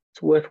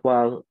 It's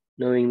worthwhile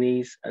knowing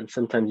these, and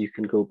sometimes you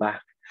can go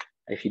back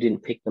if you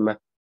didn't pick them up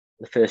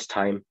the first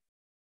time.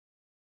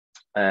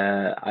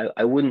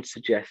 I wouldn't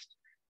suggest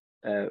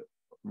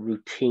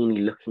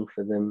routinely looking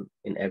for them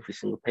in every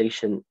single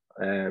patient,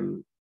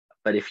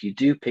 but if you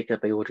do pick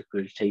up aortic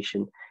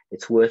regurgitation,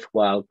 it's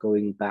worthwhile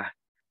going back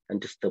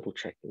and just double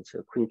checking.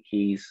 So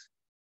Quincke's,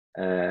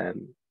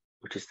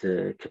 which is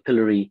the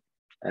capillary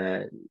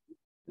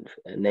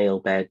nail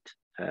bed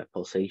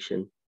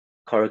pulsation,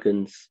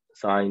 Corrigan's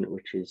sign,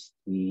 which is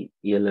the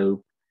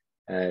earlobe,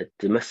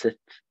 Demusset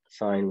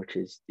sign, which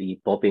is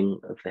the bobbing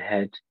of the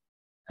head,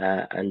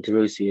 and De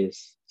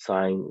Rosier's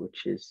sign,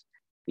 which is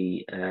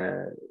the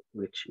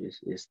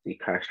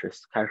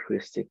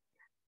characteristic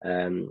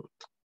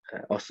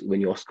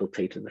when you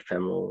auscultate the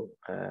femoral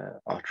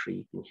artery,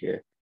 you can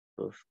hear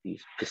of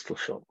these pistol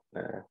shot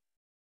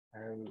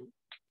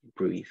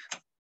breathe.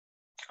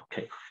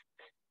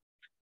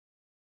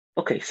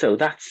 Okay, so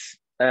that's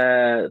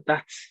the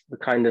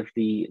kind of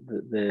the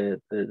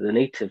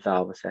native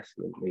valve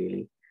assessment,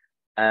 really.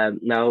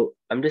 Now,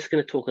 I'm just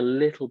going to talk a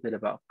little bit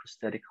about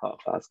prosthetic heart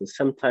valves, because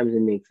sometimes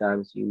in the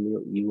exams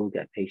you will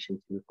get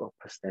patients who've got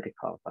prosthetic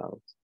heart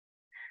valves.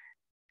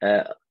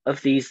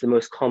 Of these, the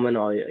most common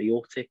are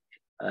aortic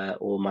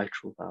or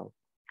mitral valve.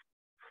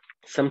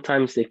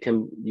 Sometimes you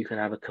can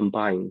have a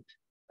combined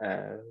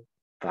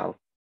valve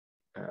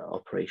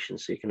operation,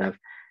 so you can have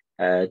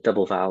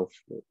double valve,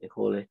 they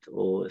call it,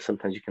 or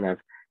sometimes you can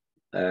have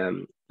a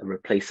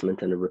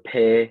replacement and a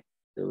repair.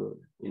 So,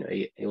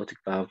 aortic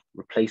valve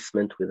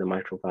replacement with a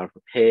mitral valve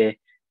repair,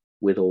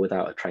 with or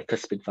without a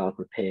tricuspid valve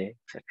repair,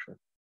 etc.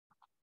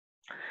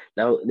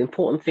 Now, the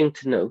important thing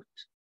to note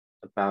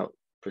about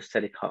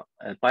bioprosthetic heart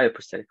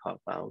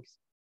valves,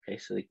 okay,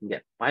 so you can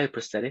get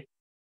bioprosthetic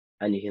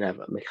and you can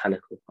have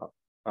mechanical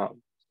heart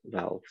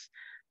valves.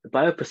 The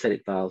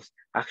bioprosthetic valves,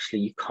 actually,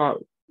 you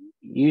can't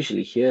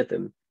usually hear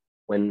them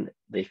when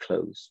they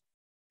close.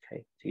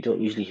 Okay, so you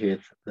don't usually hear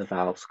the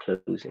valves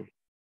closing.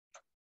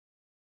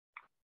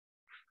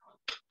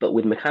 But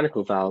with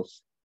mechanical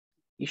valves,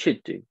 you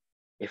should do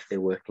if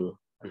they're working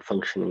and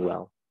functioning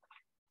well.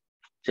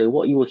 So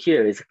what you will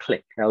hear is a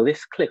click. Now,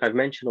 this click I've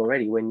mentioned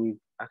already. When you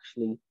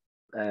actually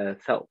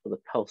felt for the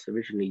pulse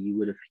originally, you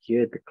would have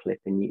heard the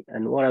click.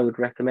 And what I would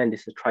recommend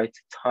is to try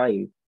to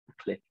time the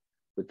click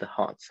with the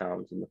heart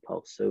sounds in the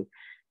pulse. So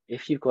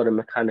if you've got a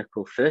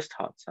mechanical first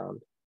heart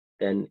sound,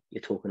 then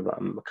you're talking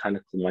about a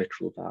mechanical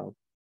mitral valve.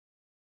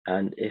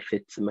 And if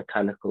it's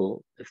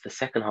if the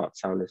second heart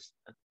sound is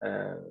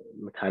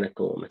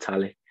mechanical or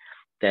metallic,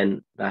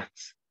 then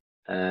that's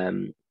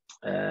aortic.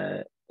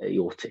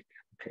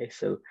 Okay,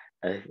 so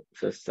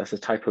that's a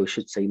typo.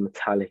 Should say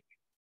metallic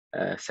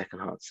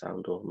second heart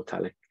sound or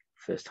metallic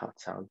first heart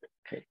sound.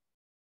 Okay.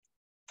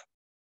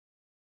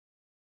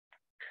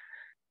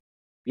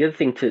 The other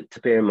thing to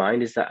bear in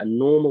mind is that a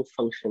normal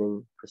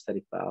functioning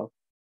prosthetic valve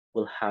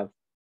will have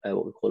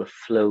what we call a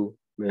flow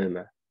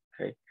murmur.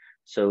 Okay,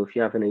 so if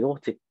you have an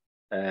aortic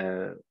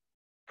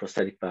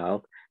prosthetic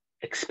valve,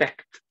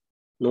 expect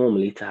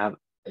normally to have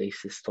a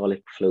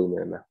systolic flow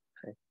murmur.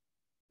 Okay,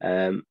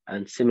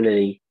 and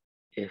similarly,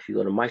 if you've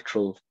got a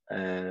mitral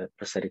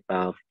prosthetic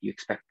valve, you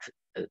expect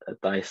a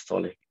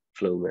diastolic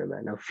flow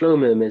murmur. Now, flow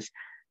murmurs,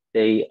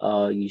 they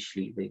are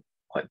usually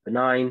quite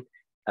benign,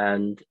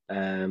 and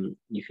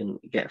you can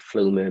get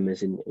flow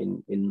murmurs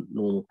in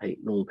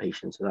normal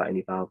patients without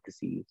any valve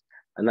disease,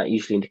 and that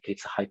usually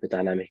indicates a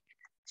hyperdynamic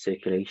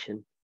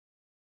circulation.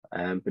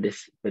 But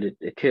it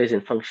occurs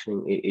in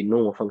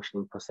normal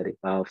functioning prosthetic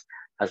valves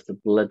as the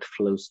blood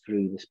flows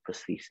through this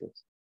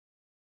prosthesis.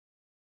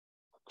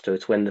 So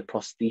it's when the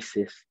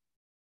prosthesis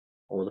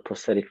or the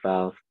prosthetic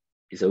valve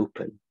is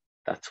open,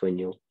 that's when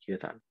you'll hear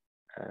that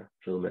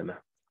flow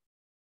murmur.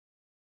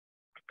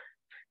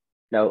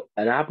 Now,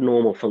 an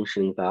abnormal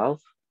functioning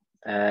valve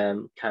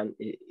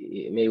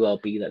it may well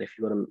be that if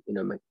you've got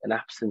an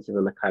absence of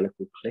a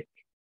mechanical click,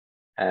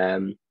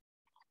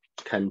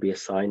 can be a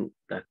sign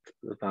that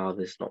the valve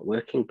is not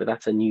working, but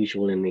that's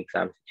unusual in the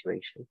exam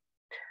situation.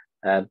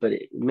 But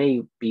it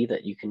may be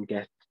that you can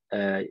get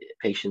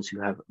patients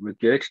who have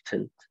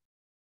regurgitant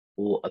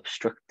or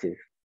obstructive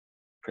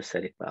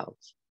prosthetic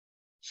valves.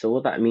 So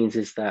what that means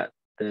is that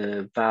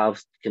the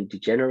valves can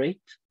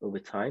degenerate over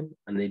time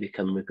and they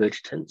become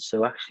regurgitant.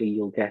 So actually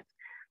you'll get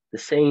the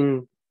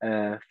same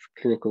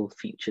clinical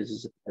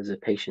features as a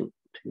patient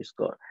who's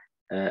got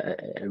a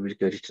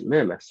regurgitant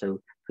murmur.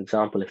 So for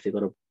example, if they've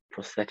got a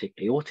prosthetic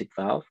aortic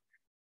valve,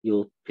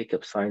 you'll pick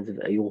up signs of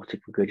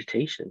aortic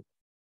regurgitation.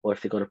 Or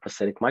if they've got a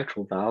prosthetic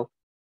mitral valve,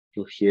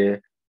 you'll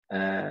hear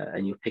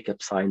and you'll pick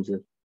up signs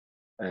of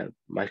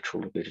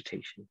mitral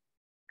regurgitation.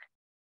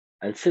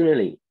 And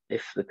similarly,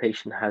 if the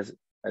patient has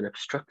an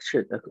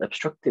obstructive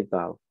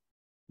valve,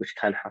 which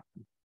can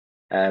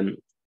happen,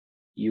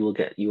 you will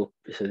get so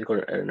they've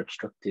got an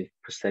obstructive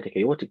prosthetic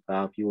aortic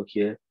valve, you will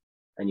hear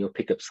and you'll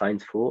pick up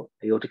signs for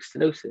aortic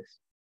stenosis,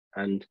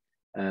 and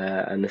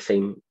the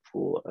same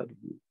for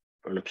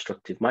an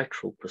obstructive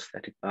mitral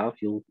prosthetic valve,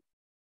 you'll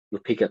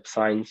pick up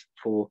signs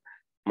for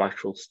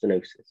mitral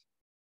stenosis.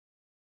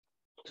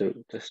 So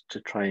just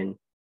to try and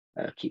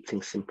keep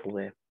things simple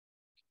there.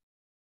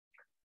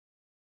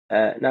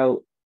 Now,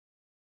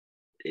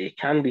 it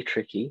can be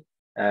tricky.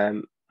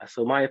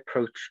 So my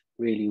approach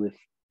really with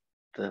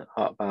the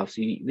heart valves,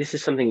 this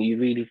is something you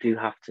really do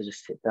have to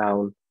just sit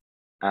down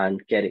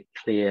and get it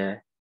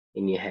clear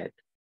in your head.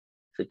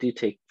 So do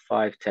take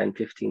 5, 10,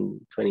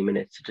 15, 20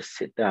 minutes to just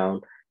sit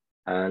down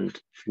and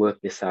work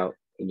this out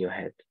in your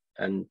head.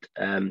 And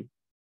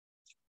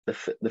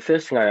the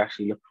first thing I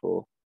actually look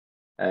for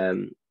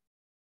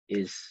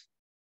is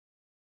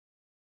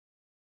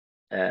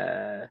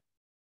I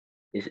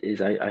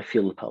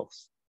feel the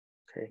pulse.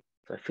 Okay,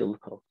 so I feel the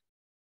pulse.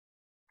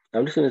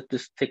 I'm just going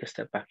to take a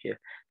step back here.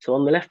 So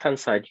on the left-hand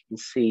side, you can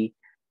see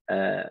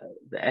the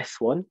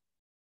S1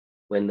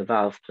 when the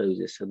valve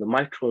closes. So the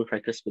mitral and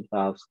tricuspid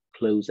valves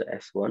close at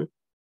S1,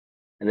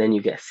 and then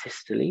you get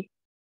systole,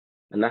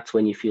 and that's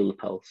when you feel the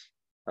pulse.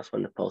 That's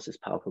when the pulse is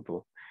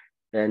palpable.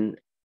 Then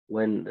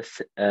when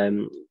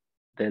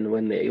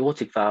the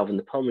aortic valve and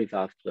the pulmonary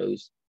valve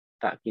close,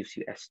 that gives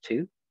you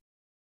S2,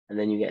 and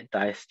then you get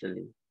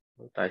diastole,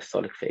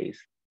 diastolic phase,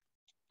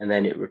 and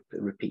then it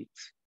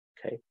repeats.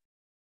 Okay.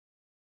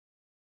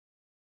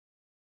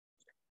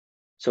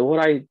 So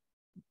what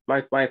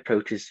my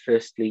approach is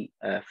firstly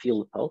feel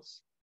the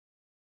pulse,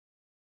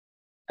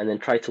 and then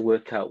try to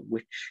work out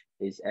which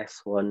is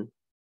S1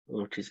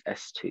 and which is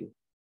S2.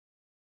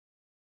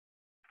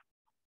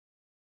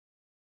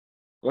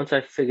 Once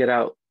I've figured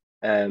out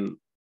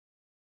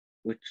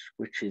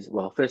which is,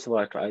 well, first of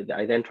all,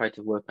 I then try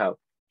to work out,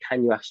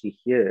 can you actually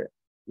hear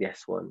the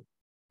S1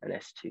 and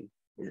S2?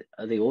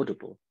 Are they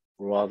audible,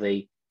 or are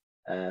they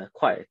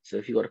quiet? So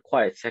if you've got a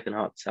quiet second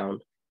heart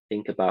sound,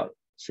 think about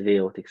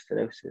severe aortic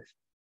stenosis.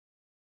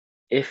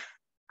 If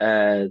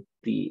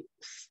the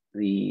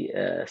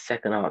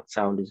second heart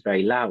sound is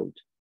very loud,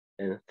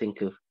 then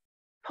think of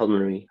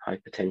pulmonary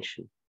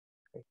hypertension.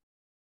 Okay.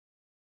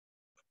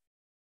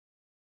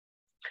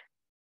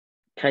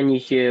 Can you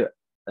hear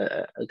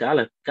a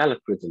gallop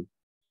rhythm?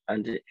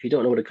 And if you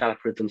don't know what a gallop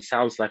rhythm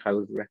sounds like, I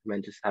would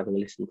recommend just having a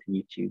listen to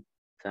YouTube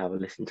to have a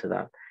listen to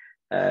that.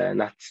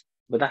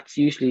 But that's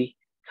usually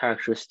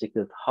characteristic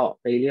of heart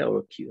failure or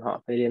acute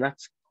heart failure, and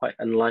that's quite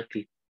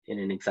unlikely in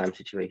an exam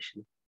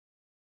situation.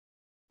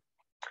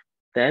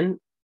 Then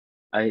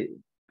I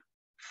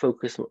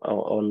focus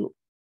on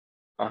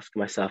asking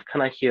myself,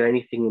 can I hear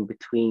anything in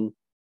between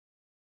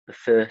the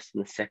first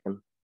and the second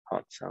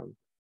heart sound?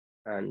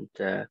 And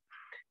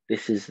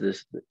this is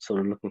this sort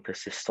of looking for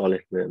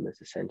systolic murmurs,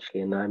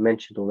 essentially. And I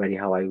mentioned already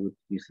how I would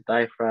use the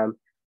diaphragm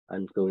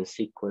and go in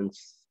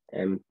sequence,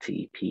 M,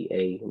 T, P,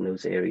 A in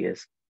those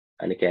areas.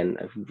 And again,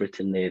 I've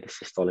written there the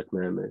systolic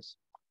murmurs.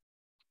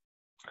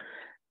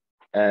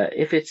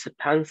 If it's a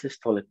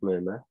pansystolic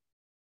murmur,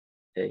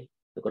 okay,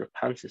 I've got a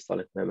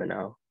pansystolic murmur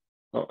now,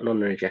 not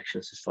an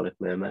ejection systolic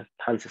murmur,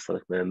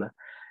 pansystolic murmur,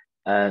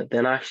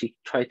 then I actually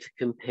try to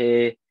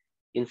compare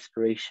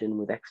inspiration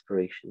with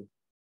expiration.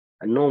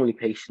 And normally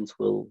patients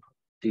will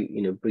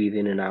breathe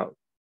in and out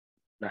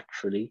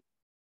naturally.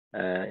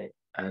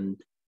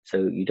 And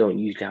so you don't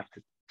usually have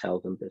to tell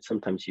them, but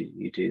sometimes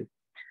you do.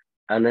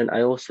 And then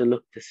I also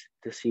look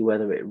to see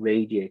whether it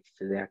radiates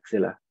to the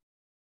axilla.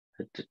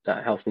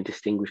 That helps me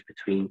distinguish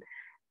between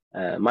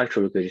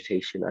mitral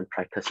regurgitation and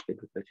tricuspid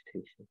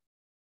regurgitation.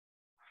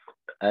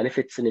 And if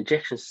it's an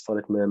ejection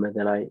systolic murmur,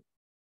 then I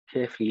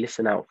carefully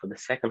listen out for the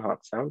second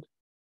heart sound.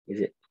 Is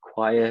it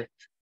quiet?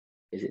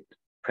 Is it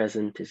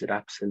present? Is it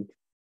absent?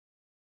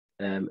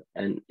 And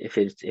if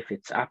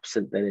it's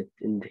absent, then it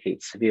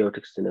indicates severe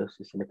aortic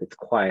stenosis, and if it's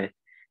quiet,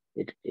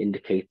 it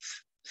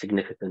indicates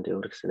significant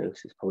aortic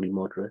stenosis, probably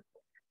moderate.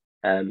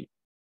 And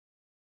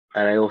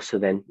I also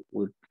then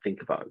would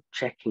think about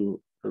checking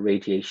the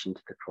radiation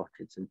to the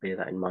carotids and bear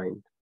that in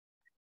mind.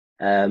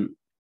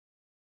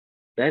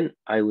 Then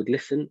I would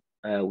listen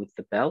with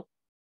the bell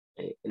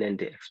in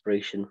end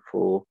expiration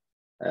for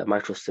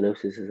mitral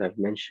stenosis, as I've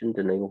mentioned,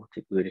 and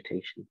aortic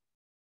regurgitation.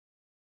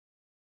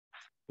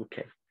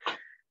 Okay,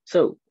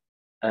 so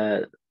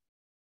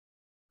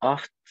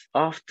after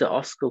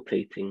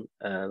auscultating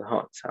the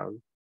heart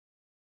sound,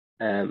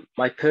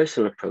 My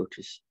personal approach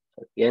is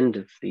at the end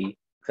of the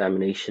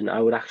examination,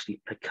 I would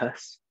actually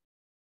percuss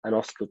and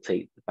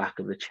auscultate the back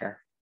of the chest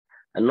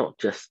and not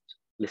just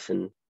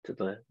listen to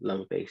the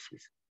lung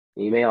bases.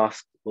 And you may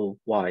ask, well,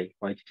 why?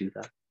 Why do you do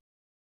that?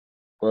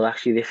 Well,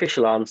 actually, the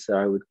official answer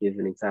I would give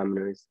an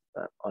examiner is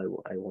that I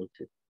want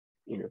to,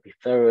 be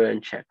thorough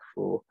and check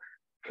for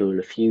pleural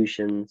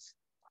effusions.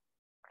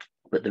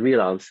 But the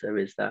real answer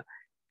is that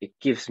it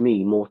gives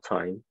me more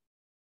time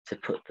to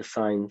put the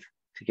signs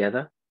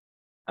together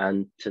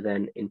and to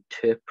then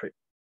interpret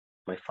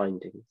my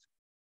findings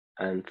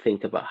and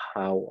think about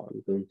how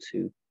I'm going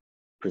to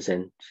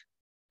present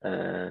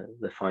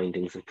the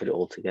findings and put it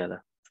all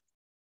together.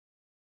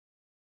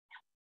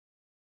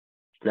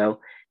 Now,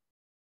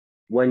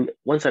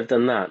 once I've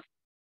done that,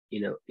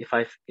 if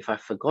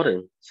I've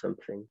forgotten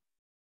something,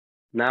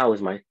 now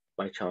is my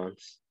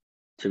chance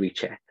to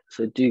recheck.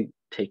 So do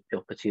take the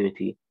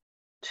opportunity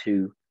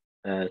to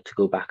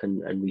go back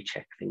and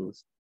recheck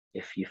things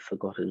if you've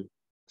forgotten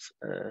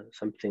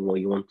something or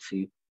you want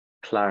to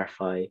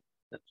clarify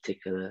a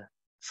particular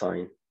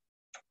sign.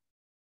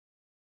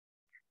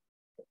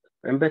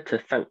 Remember to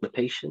thank the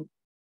patient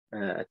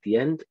at the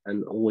end,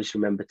 and always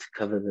remember to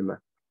cover them up.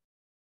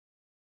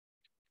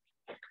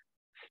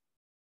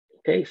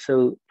 Okay,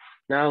 so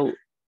now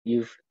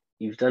you've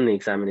done the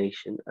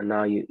examination, and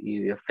now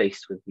you're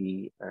faced with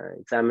the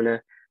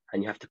examiner,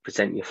 and you have to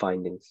present your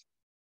findings.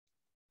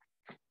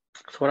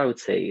 So what I would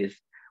say is,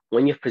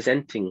 when you're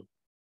presenting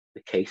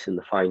the case and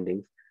the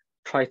findings,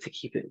 try to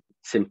keep it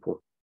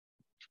simple.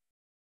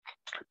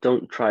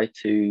 Don't try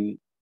to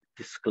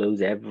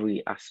disclose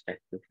every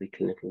aspect of the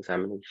clinical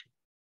examination.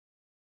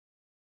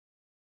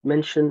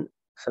 Mention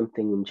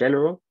something in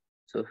general.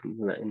 So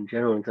in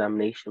general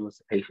examination, was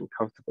the patient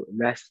comfortable at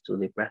rest, or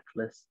they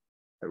breathless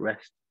at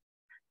rest?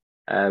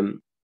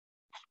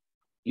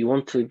 You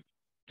want to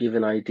give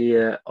an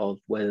idea of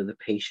whether the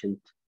patient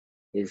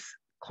is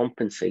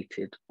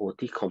compensated or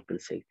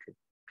decompensated.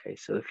 Okay,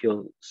 so if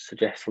you're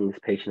suggesting this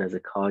patient has a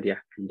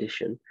cardiac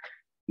condition,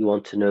 you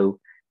want to know,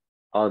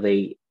 are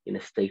they in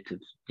a state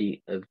of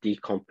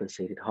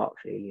decompensated heart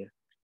failure?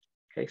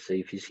 Okay, so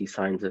if you see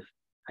signs of,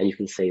 and you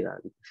can say that,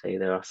 you can say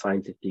there are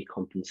signs of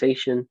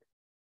decompensation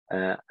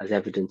as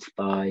evidenced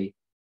by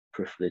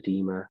peripheral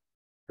edema,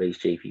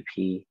 raised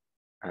JVP,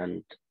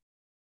 and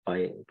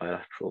by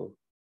bilateral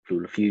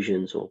pleural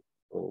effusions or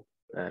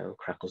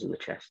crackles in the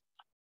chest.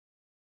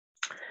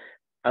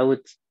 I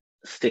would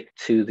stick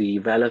to the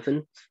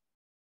relevant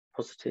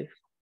positive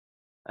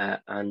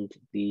and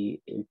the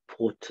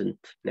important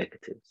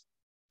negatives.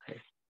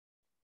 Okay.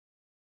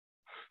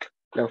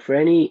 Now, for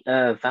any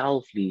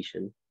valve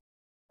lesion,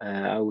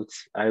 I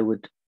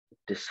would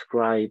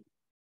describe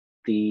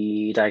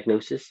the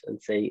diagnosis and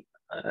say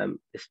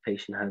this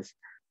patient has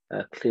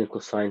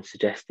clinical signs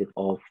suggestive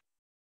of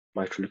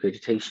mitral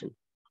regurgitation,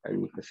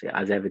 and you can say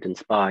as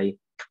evidenced by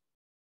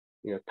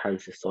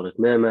pansystolic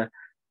murmur,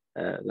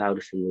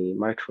 loudest in the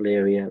mitral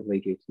area,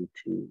 radiating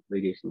to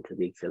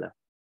the axilla.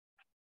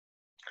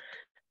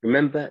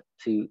 Remember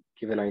to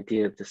give an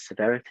idea of the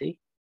severity,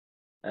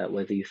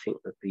 whether you think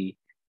that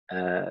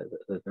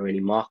that there are any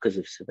markers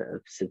of a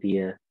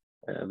severe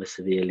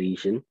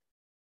lesion,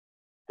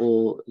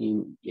 or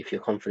if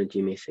you're confident,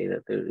 you may say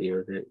that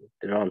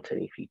there aren't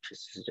any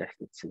features to suggest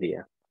it's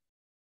severe.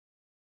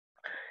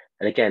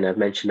 And again, I've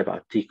mentioned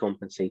about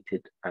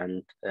decompensated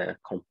and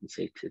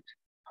compensated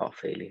heart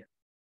failure.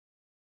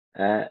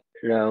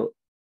 Now,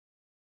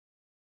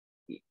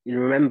 you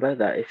remember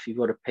that if you've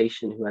got a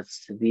patient who has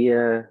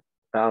severe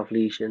valve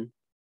lesion,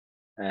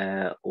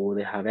 or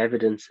they have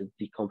evidence of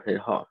decompensated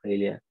heart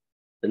failure,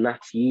 then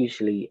that's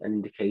usually an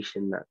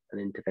indication that an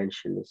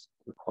intervention is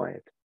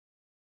required.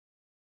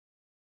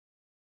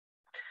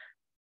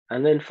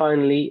 And then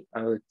finally,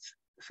 I would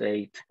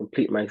say to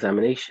complete my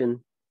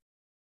examination,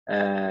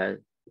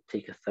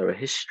 take a thorough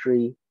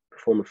history,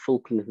 perform a full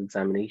clinical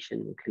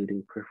examination,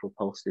 including peripheral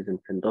pulses and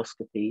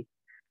fundoscopy,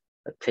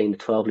 obtain a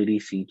 12-lead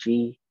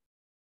ECG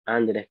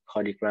and an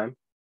echocardiogram.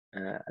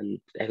 And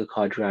the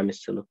echocardiogram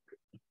is to look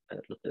at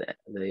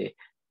the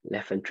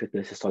left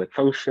ventricular systolic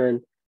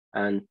function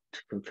and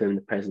to confirm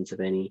the presence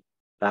of any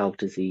valve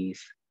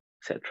disease,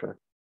 etc.,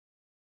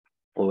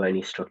 or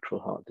any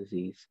structural heart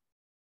disease.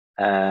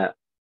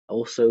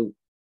 Also,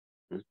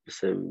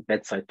 some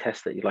bedside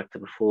tests that you'd like to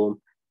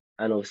perform,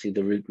 and obviously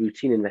the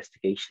routine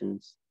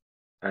investigations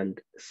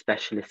and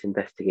specialist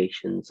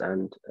investigations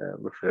and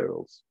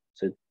referrals.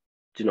 So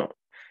do not,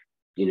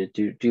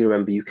 do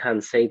remember, you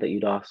can say that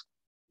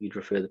you'd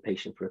refer the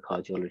patient for a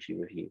cardiology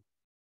review.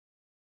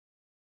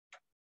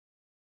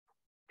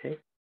 Okay,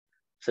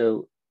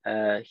 so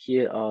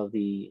here are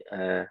the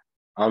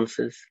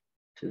answers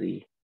to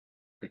the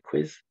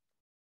quiz,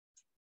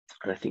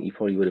 and I think you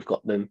probably would have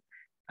got them.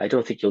 I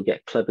don't think you'll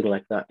get clubbing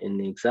like that in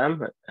the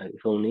exam.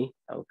 If only,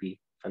 that would be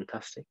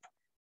fantastic.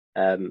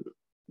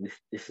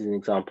 This is an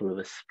example of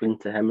a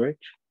splinter hemorrhage.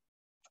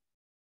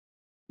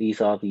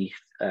 These are the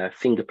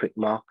finger prick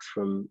marks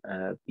from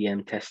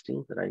BM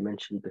testing that I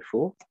mentioned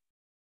before.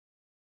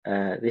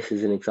 This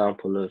is an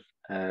example of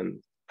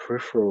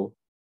peripheral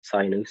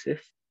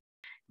cyanosis.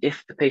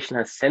 If the patient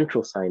has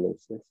central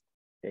cyanosis,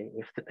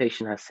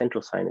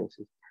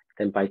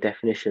 then by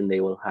definition, they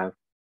will have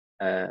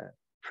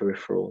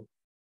peripheral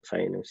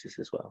cyanosis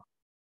as well.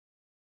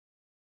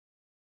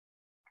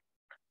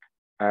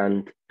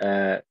 And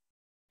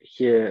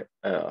here,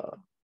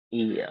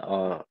 E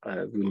are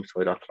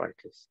rheumatoid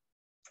arthritis.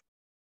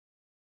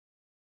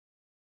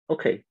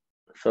 Okay,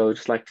 so I'd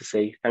just like to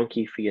say thank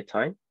you for your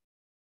time,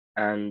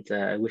 and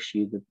I wish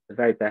you the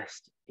very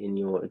best in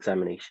your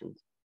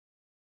examinations.